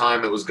up the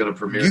time it was going to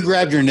premiere. You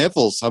grabbed your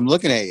nipples. I'm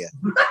looking at you.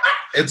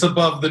 It's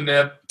above the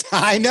nip.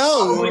 I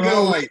know.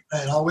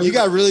 You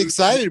got really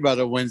excited about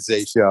a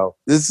Wednesday show.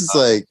 This is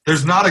like...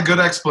 There's not a good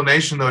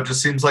explanation, though. It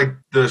just seems like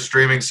the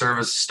streaming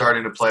service is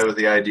starting to play with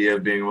the idea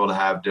of being able to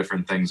have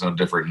different things on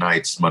different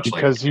nights,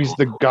 because he's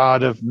the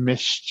god of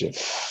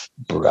mischief,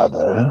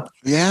 brother.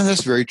 Yeah,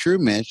 that's very true,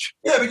 Mitch.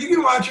 Yeah, but you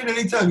can watch it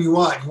anytime you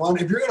want.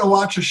 If you're going to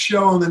watch a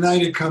show on the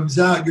night it comes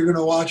out, you're going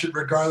to watch it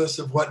regardless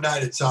of what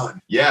night it's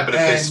on. Yeah, but if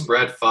they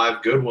spread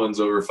 5 good ones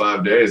over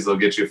 5 days, they'll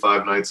get you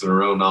 5 nights in a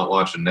row not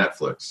watching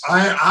Netflix.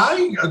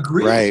 I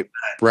agree.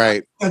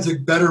 Right. That's a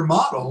better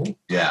model.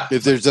 Yeah.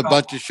 If there's a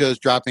bunch of shows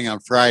dropping on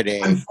Friday.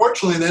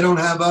 Unfortunately, they don't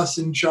have us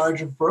in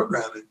charge of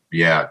programming.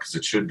 Yeah, because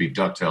it should be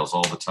DuckTales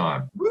all the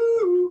time.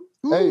 Woo!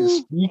 Hey,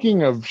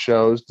 speaking of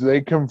shows,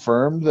 they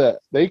confirmed that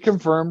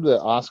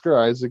Oscar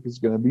Isaac is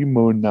going to be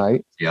Moon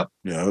Knight. Yep.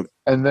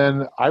 And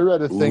then I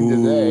read a thing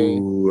today.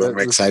 I'm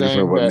excited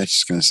for what Mitch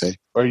is going to say.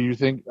 Do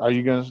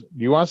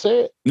you want to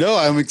say it? No,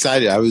 I'm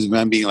excited.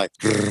 I'm being like,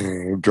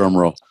 drum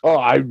roll. Oh,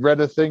 I read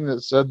a thing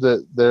that said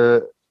that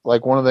they're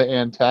like one of the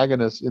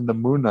antagonists in the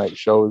Moon Knight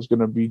show is going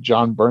to be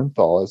John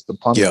Bernthal as the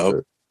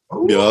Punisher.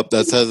 Yep,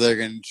 that's how they're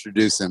going to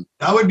introduce him.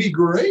 That would be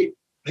great.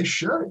 They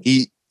should.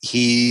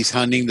 He's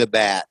hunting the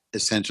bat,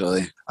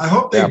 essentially. I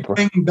hope they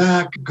bring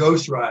back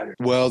Ghost Rider.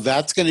 Well,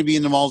 that's going to be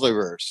in the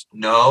multiverse.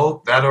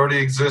 No, that already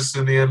exists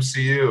in the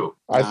MCU.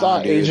 I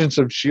thought Agents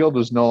of S.H.I.E.L.D.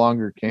 was no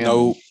longer canon.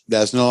 No,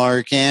 that's no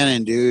longer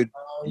canon, dude.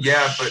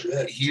 Yeah,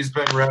 but he's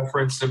been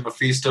referenced and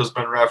Mephisto's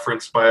been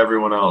referenced by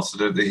everyone else.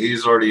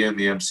 He's already in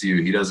the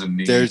MCU. He doesn't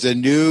need... There's a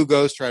new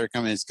Ghost Rider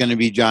coming. It's going to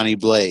be Johnny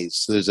Blaze.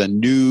 So there's a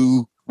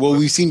new... Well,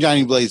 we've seen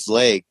Johnny Blaze's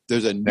leg.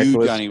 There's a new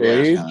Nicolas Johnny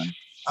Blaze coming.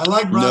 I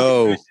like Robin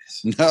Williams.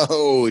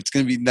 It's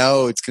going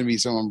to be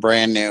someone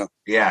brand new.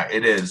 Yeah,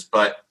 it is,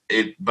 but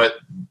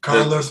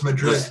Carlos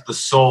Madrid. The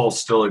soul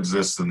still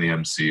exists in the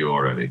MCU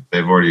already.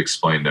 They've already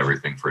explained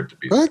everything for it to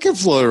be. Well, I can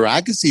float around.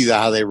 I can see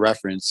how they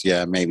reference.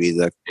 Maybe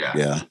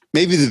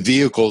maybe the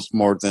vehicles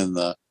more than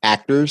the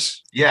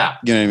actors. Yeah,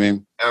 you know what I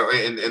mean.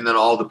 And then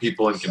all the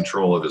people in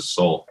control of his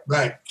soul.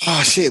 Right.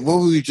 Oh shit! What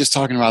were we just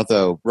talking about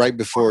though? Right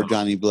before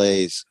Johnny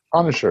Blaze.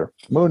 Punisher,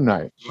 Moon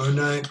Knight.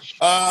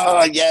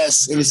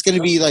 Yes, and it's going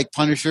to be like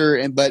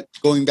Punisher, but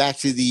going back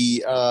to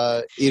the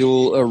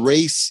it'll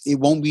erase. It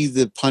won't be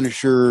the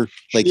Punisher.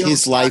 Like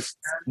his life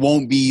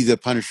won't be the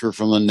Punisher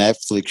from the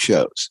Netflix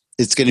shows.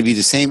 It's going to be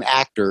the same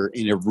actor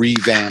in a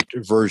revamped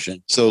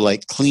version. So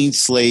like clean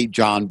slate,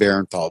 John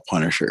Bernthal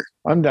Punisher.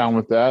 I'm down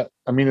with that.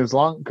 I mean, as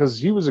long because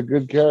he was a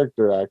good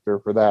character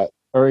actor for that,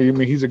 or I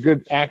mean, he's a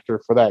good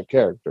actor for that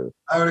character.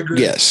 I would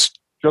agree. Yes.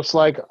 Just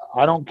like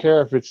I don't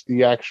care if it's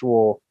the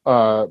actual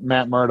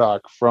Matt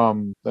Murdock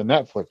from the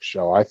Netflix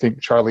show. I think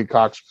Charlie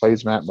Cox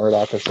plays Matt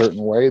Murdock a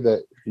certain way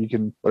that he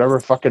can, whatever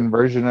fucking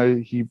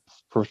version he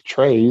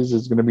portrays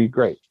is going to be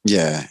great.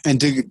 Yeah. And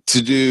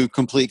to do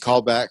complete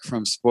callback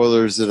from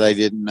spoilers that I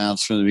didn't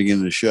announce from the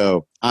beginning of the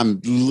show,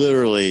 I'm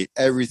literally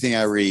everything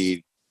I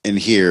read and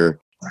hear,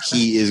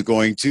 he is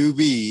going to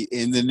be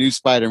in the new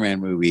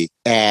Spider-Man movie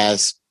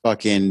as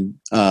fucking...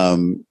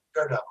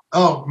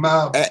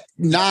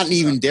 not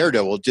even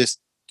Daredevil, just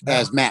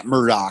as Matt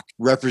Murdock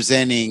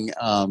representing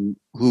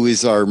who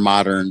is our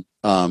modern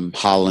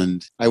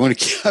Holland. I want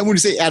to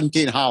say Adam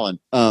Kane Holland.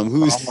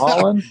 Who's Tom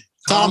Holland?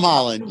 Tom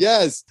Holland,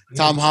 yes.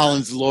 Tom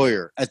Holland's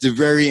lawyer. At the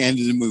very end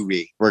of the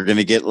movie, we're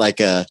gonna get like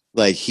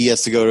he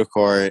has to go to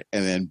court,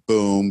 and then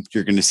boom,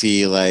 you're gonna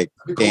see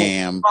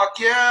damn. Fuck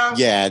yeah.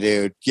 Yeah,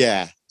 dude.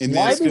 Yeah. And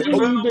why does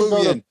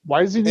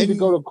he need to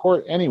go to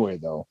court anyway,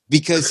 though?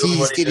 Because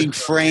he's getting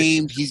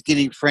framed. He's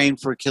getting framed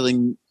for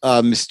killing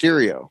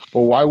Mysterio.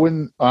 Well, why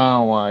wouldn't?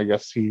 Oh, well, I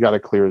guess he got to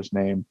clear his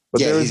name.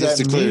 But there was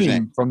that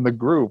meme from the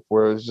group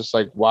where it's just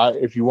like, why?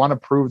 If you want to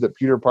prove that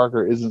Peter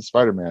Parker isn't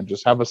Spider-Man,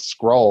 just have a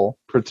Skrull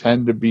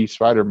pretend to be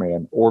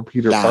Spider-Man or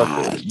Peter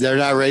Parker. They're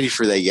not ready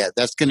for that yet.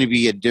 That's going to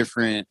be a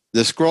different.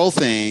 The Skrull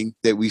thing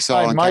that we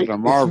saw on Captain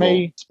Marvel. It's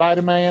me,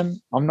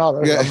 Spider-Man. I'm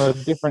a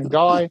different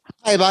guy.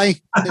 Hi, bye.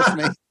 It's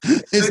me.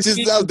 It's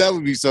just that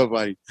would be so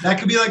funny. That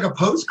could be like a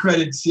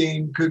post-credit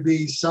scene. Could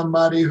be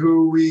somebody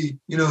who is.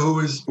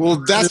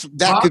 Well,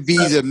 that could be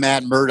the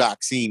Matt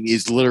Murdock scene.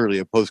 Is literally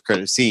a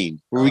post-credit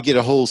scene where we get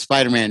a whole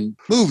Spider-Man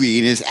movie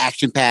and it's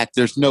action-packed.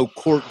 There's no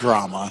court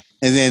drama,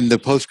 and then the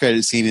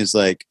post-credit scene is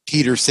like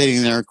Peter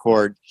sitting there in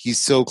court. He's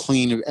so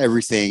clean of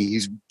everything.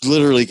 He's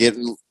literally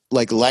getting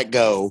let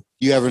go.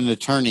 You have an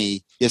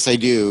attorney? Yes, I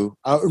do.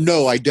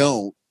 No, I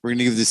don't. We're going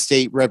to give the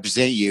state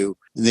represent you,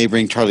 and they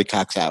bring Charlie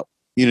Cox out.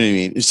 You know what I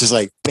mean? It's just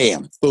like,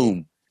 bam,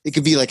 boom. It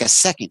could be like a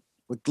second.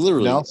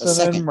 Literally Nelson a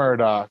second. And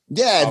Murdoch.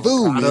 Yeah,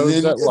 boom. And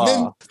then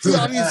the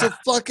audience will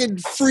fucking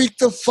freak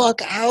the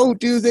fuck out,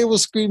 dude. They will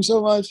scream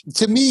so much.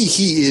 To me,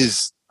 he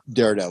is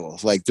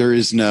Daredevil. There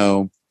is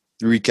no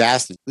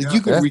recasting.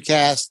 You could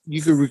recast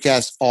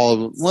all of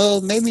them.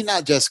 Well, maybe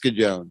not Jessica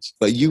Jones,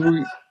 but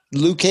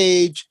Luke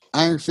Cage,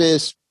 Iron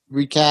Fist,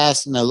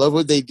 recast, and I love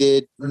what they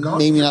did.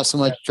 Maybe not so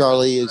much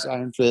Charlie as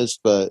Iron Fist,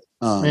 but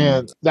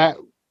man, that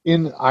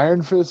in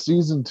Iron Fist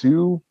season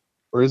 2,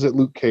 or is it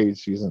Luke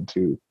Cage season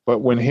 2? But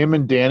when him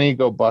and Danny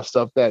go bust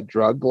up that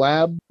drug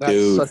lab,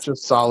 that's such a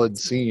solid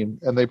scene.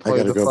 And they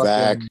play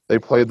they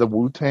play the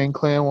Wu-Tang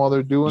Clan while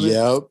they're doing it.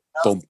 Yep.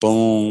 Boom,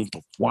 boom.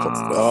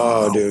 Wow.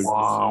 Oh, dude.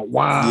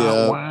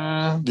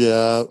 Wow.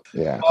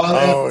 Yeah.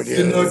 Oh, dude.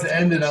 Good note to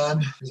end it on,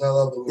 because I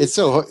love the Wu-Tang. It's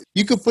so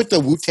you could put the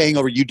Wu-Tang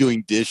over you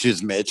doing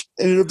dishes, Mitch,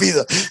 and it'll be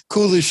the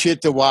coolest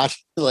shit to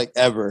watch like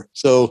ever.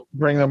 So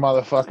bring the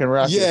motherfucking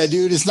records. Yeah,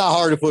 dude, it's not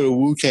hard to put a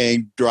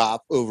Wu-Tang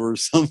drop over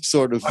some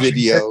sort of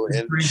video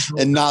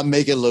and not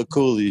make it look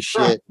cool as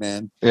shit,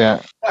 man.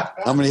 Yeah.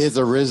 I'm gonna hit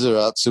the RZA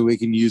up so we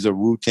can use a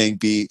Wu-Tang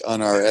beat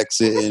on our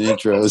exit and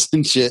intros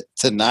and shit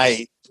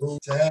tonight.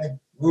 Wu-Tang.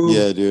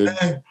 Yeah, dude.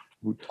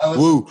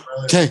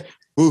 Wu-Tang.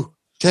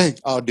 Wu-Tang.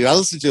 Oh, dude, I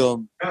listen to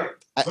them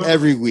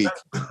every week.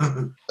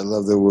 I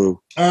love the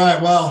Wu. All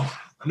right, well,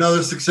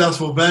 another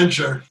successful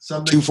venture.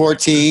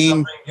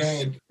 214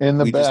 in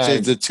the we bag. Just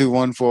did the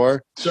 214.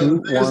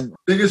 So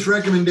biggest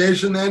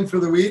recommendation then for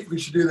the week. We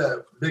should do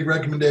that. Big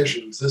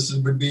recommendations. This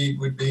would be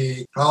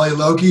probably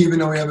Loki, even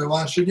though we haven't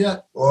watched it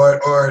yet,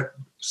 or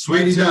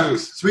Sweet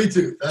Tooth. Sweet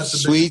Tooth. That's the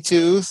Sweet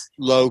Tooth,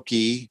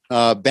 Loki,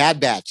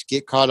 Bad Batch.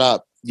 Get caught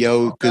up.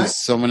 Yo,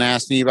 because someone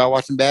asked me about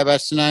watching Bad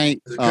Batch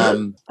tonight.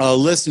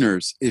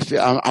 Listeners, if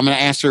I'm going to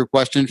answer a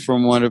question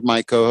from one of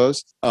my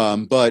co-hosts,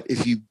 but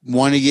if you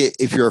want to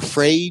if you're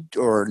afraid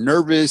or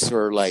nervous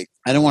or like,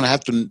 I don't want to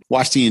have to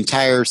watch the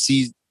entire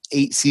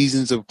 8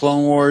 seasons of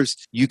Clone Wars,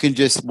 you can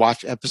just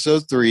watch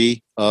episode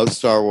 3 of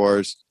Star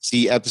Wars,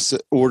 see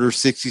episode Order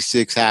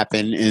 66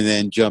 happen, and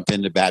then jump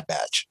into Bad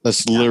Batch.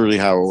 That's literally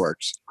how it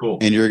works. Cool.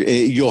 And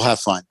you'll have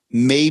fun.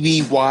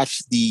 Maybe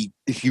watch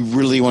if you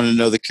really want to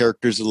know the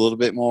characters a little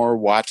bit more,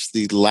 watch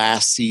the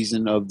last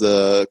season of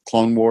the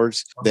Clone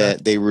Wars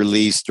that they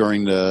released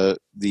during the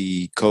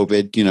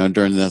COVID,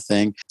 during the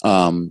thing.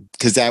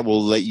 Because that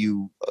will let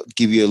you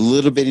give you a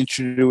little bit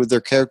introduced with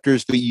their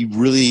characters, but you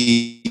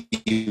really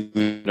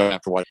don't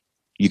have to watch.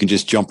 You can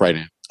just jump right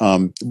in.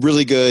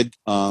 Really good.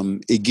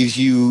 It gives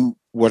you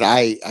what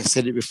I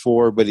said it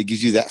before, but it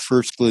gives you that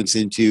first glimpse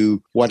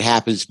into what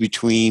happens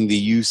between the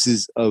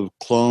uses of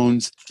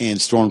clones and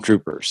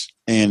stormtroopers.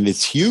 And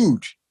it's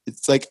huge.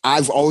 It's like,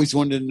 I've always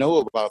wanted to know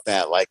about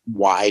that. Like,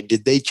 why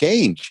did they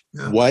change?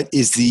 Yeah.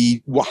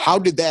 How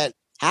did that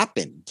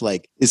happen?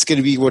 Like, it's going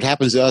to be what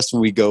happens to us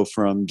when we go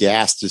from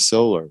gas to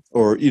solar,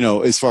 or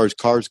as far as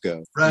cars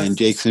go. Right. And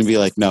Jake's going to be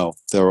like, no,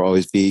 there will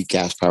always be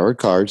gas powered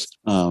cars.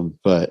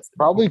 But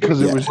probably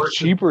because it was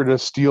cheaper to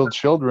steal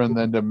children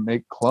than to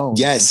make clones.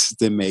 Yes,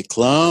 they make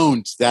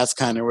clones. That's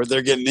kind of what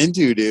they're getting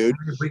into, dude.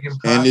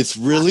 And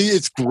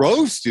it's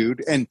gross,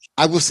 dude. And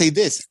I will say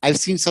this: I've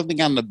seen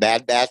something on the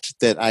Bad Batch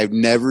that I've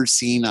never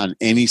seen on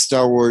any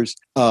Star Wars.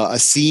 A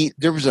scene.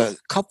 There was a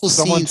couple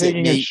Someone scenes.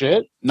 Taking a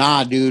shit?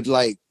 Nah, dude.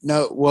 Like,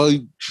 no. Well,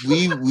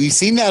 we've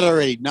seen that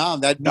already. No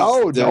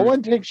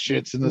one takes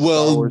shits in the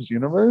Star Wars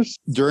universe.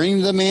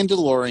 During the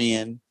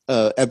Mandalorian,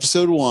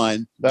 episode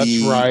 1.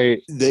 That's right.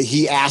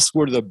 He asks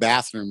where the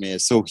bathroom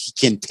is so he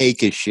can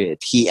take a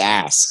shit. He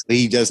asks.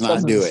 He does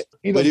not do it.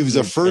 But it was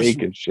the first.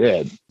 Take a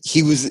shit.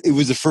 It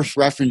was the first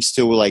reference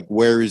to like,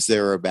 where is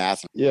there a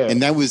bathroom? Yeah.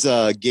 And that was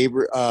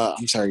Gabriel.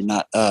 I'm sorry,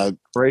 not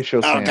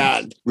Horatio. Oh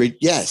God.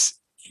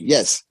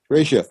 Yes,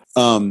 Horatio.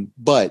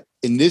 But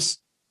in this,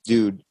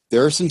 dude,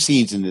 there are some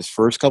scenes in this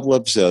first couple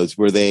episodes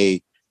where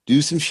they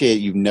do some shit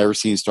you've never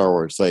seen in Star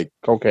Wars, like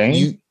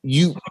cocaine.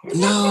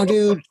 No,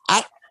 dude.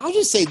 I'll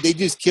just say they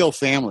just kill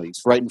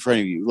families right in front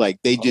of you. Like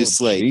they just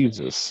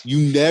Jesus.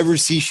 You never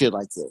see shit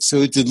like this. So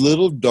it's a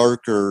little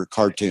darker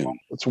cartoon.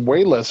 It's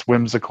way less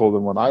whimsical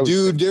than what I was.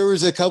 Dude, there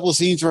was a couple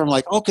scenes where I'm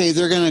like, okay,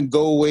 they're gonna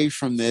go away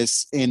from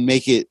this and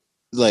make it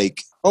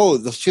like, oh,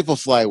 the ship will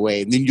fly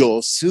away, and then you'll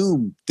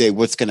assume that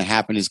what's going to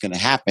happen is going to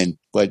happen.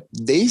 But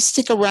they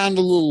stick around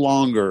a little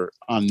longer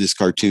on this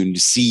cartoon to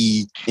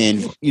see,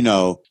 and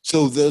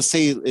so they'll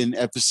say in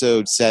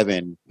episode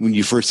 7 when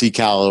you first see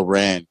Kylo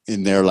Ren,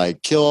 and they're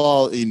like, kill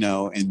all,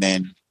 and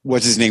then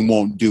what's his name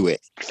won't do it,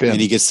 Finn.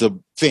 And he gets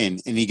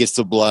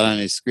the blood on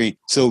his screen.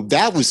 So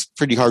that was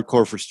pretty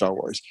hardcore for Star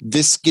Wars.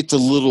 This gets a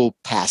little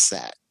past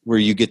that, where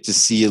you get to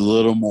see a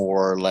little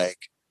more like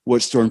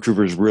what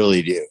stormtroopers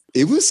really do.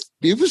 It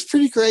was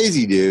pretty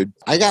crazy, dude.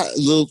 I got a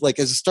little, like,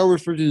 as a Star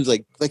Wars person,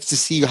 like to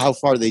see how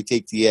far they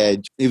take the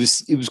edge. It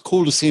was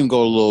cool to see them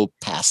go a little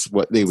past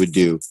what they would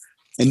do.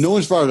 And no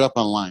one's brought it up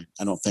online,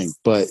 I don't think.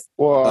 But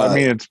I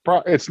mean,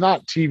 it's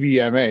not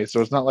TVMA, so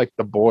it's not like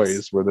The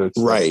Boys where there's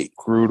like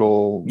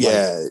brutal.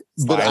 Yeah,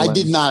 but violence. I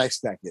did not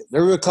expect it.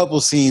 There were a couple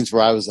scenes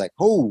where I was like,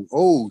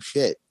 oh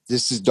shit,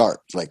 this is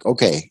dark. Like,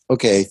 okay,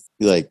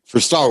 like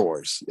for Star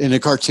Wars in a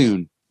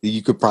cartoon that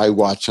you could probably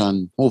watch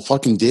on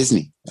fucking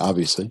Disney,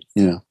 obviously.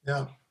 Yeah.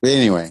 But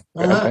anyway.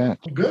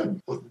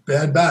 Good.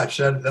 Bad Batch.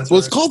 That's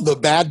it's called the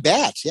Bad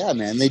Batch. Yeah,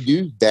 man. They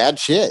do bad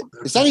shit.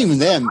 It's not even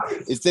them.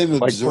 It's them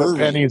like observing.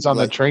 Pennies on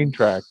the train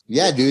track.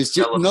 Yeah, dude.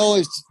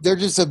 They're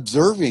just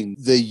observing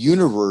the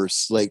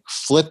universe, like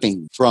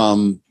flipping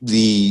from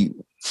the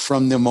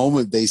from the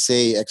moment they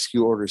say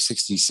execute Order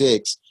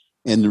 66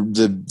 and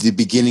the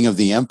beginning of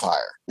the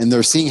Empire. And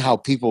they're seeing how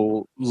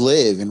people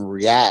live and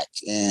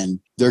react. And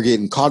they're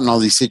getting caught in all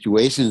these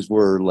situations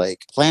where like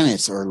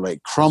planets are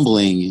like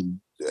crumbling and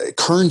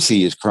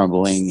currency is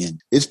crumbling, and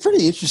it's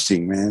pretty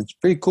interesting, man. It's a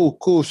pretty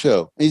cool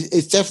show. It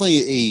was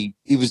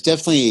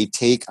definitely a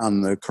take on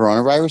the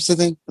coronavirus, I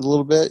think, a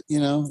little bit,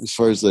 as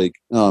far as like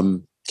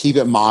keep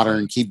it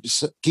modern, keep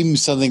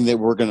something that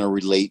we're going to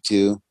relate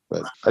to.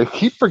 But I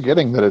keep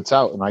forgetting that it's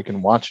out and I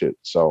can watch it.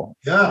 So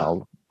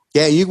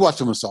yeah, you can watch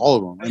almost all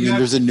of them. I mean,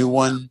 there's a new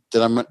one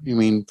that I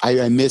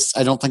missed.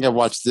 I don't think I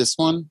watched this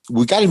one.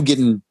 We got him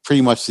getting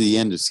pretty much to the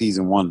end of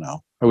season 1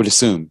 now, I would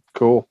assume.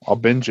 Cool. I'll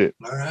binge it.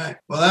 All right.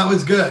 Well, that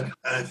was good.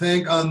 I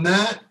think on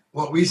that,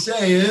 what we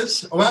say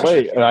is...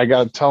 wait, I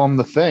got to tell them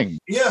the thing.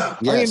 Yeah.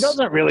 Yes. I mean, it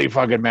doesn't really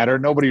fucking matter.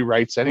 Nobody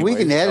writes anyway. We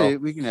can edit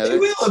it. We can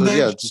edit it.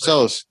 Yeah, just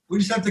tell us. We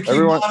just have to keep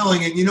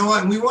modeling it. You know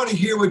what? We want to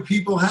hear what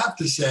people have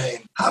to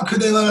say. How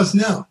could they let us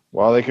know?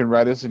 Well, they can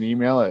write us an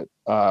email at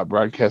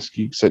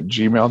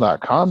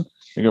broadcastgeeks@gmail.com.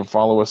 You can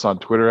follow us on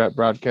Twitter at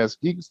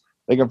broadcastgeeks.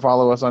 They can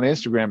follow us on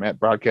Instagram at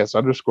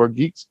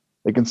broadcast_geeks.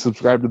 They can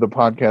subscribe to the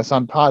podcast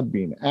on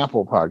Podbean,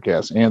 Apple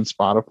Podcasts, and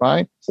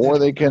Spotify. Or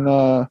they can,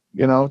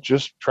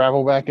 just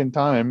travel back in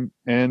time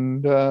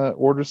and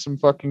order some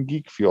fucking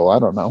geek fuel. I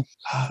don't know.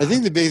 I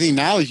think the big thing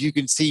now is you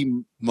can see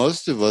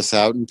most of us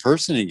out in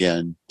person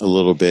again a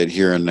little bit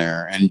here and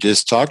there and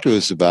just talk to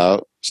us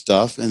about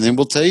stuff. And then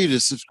we'll tell you to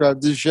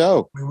subscribe to the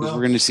show. We're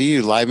going to see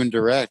you live and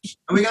direct.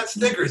 And we got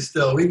stickers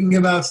still. We can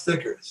give out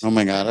stickers. Oh,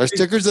 my God. Our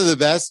stickers are the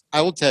best.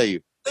 I will tell you.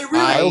 They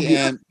really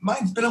are.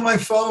 Mine's been on my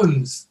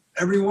phones.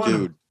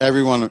 Everyone.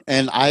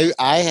 And I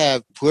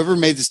have, whoever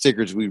made the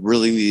stickers, we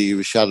really need to give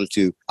a shout out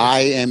to. I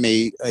am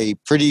a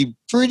pretty,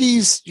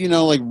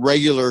 like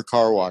regular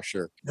car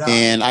washer. Yeah.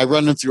 And I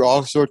run them through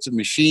all sorts of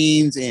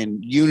machines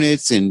and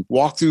units and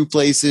walk through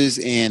places.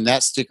 And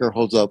that sticker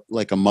holds up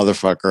like a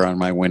motherfucker on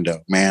my window,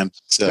 man.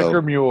 So,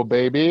 sticker mule,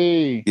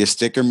 baby. Yeah,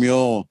 sticker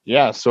mule.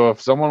 Yeah. So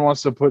if someone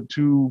wants to put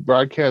 2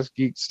 Broadcast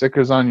Geek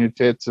stickers on your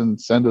tits and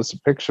send us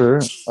a picture,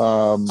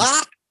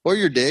 or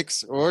your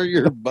dicks, or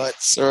your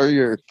butts, or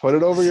your... Put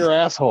it over your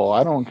asshole.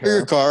 I don't care. Or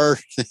your car.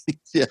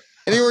 Yeah.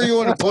 Anywhere you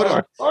want to put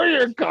them. Or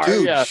your car,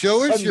 dude, yeah.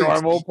 Show us your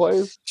normal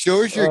place.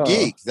 Show us your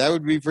geek. That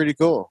would be pretty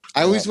cool.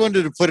 I always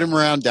wanted to put them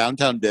around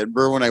downtown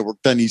Denver when I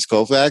worked on East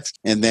Colfax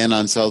and then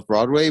on South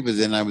Broadway. But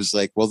then I was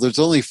like, well, there's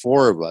only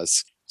 4 of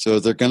us. So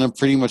they're going to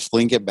pretty much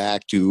link it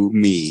back to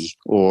me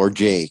or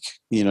Jake.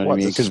 You know what I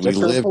mean? Because we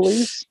live...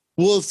 Police?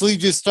 Well, if we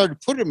just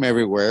started putting them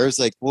everywhere, it's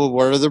like, well,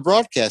 what are the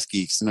Broadcast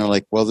Geeks? And they're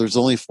like, well, there's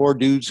only 4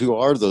 dudes who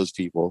are those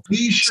people.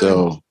 We should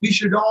all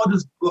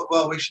just,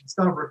 we should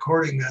stop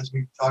recording as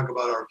we talk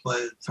about our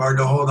plans. It's hard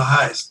to hold a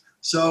heist.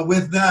 So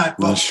with that,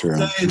 what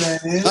we'll say then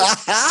is...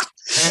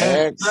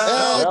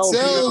 Excelsior!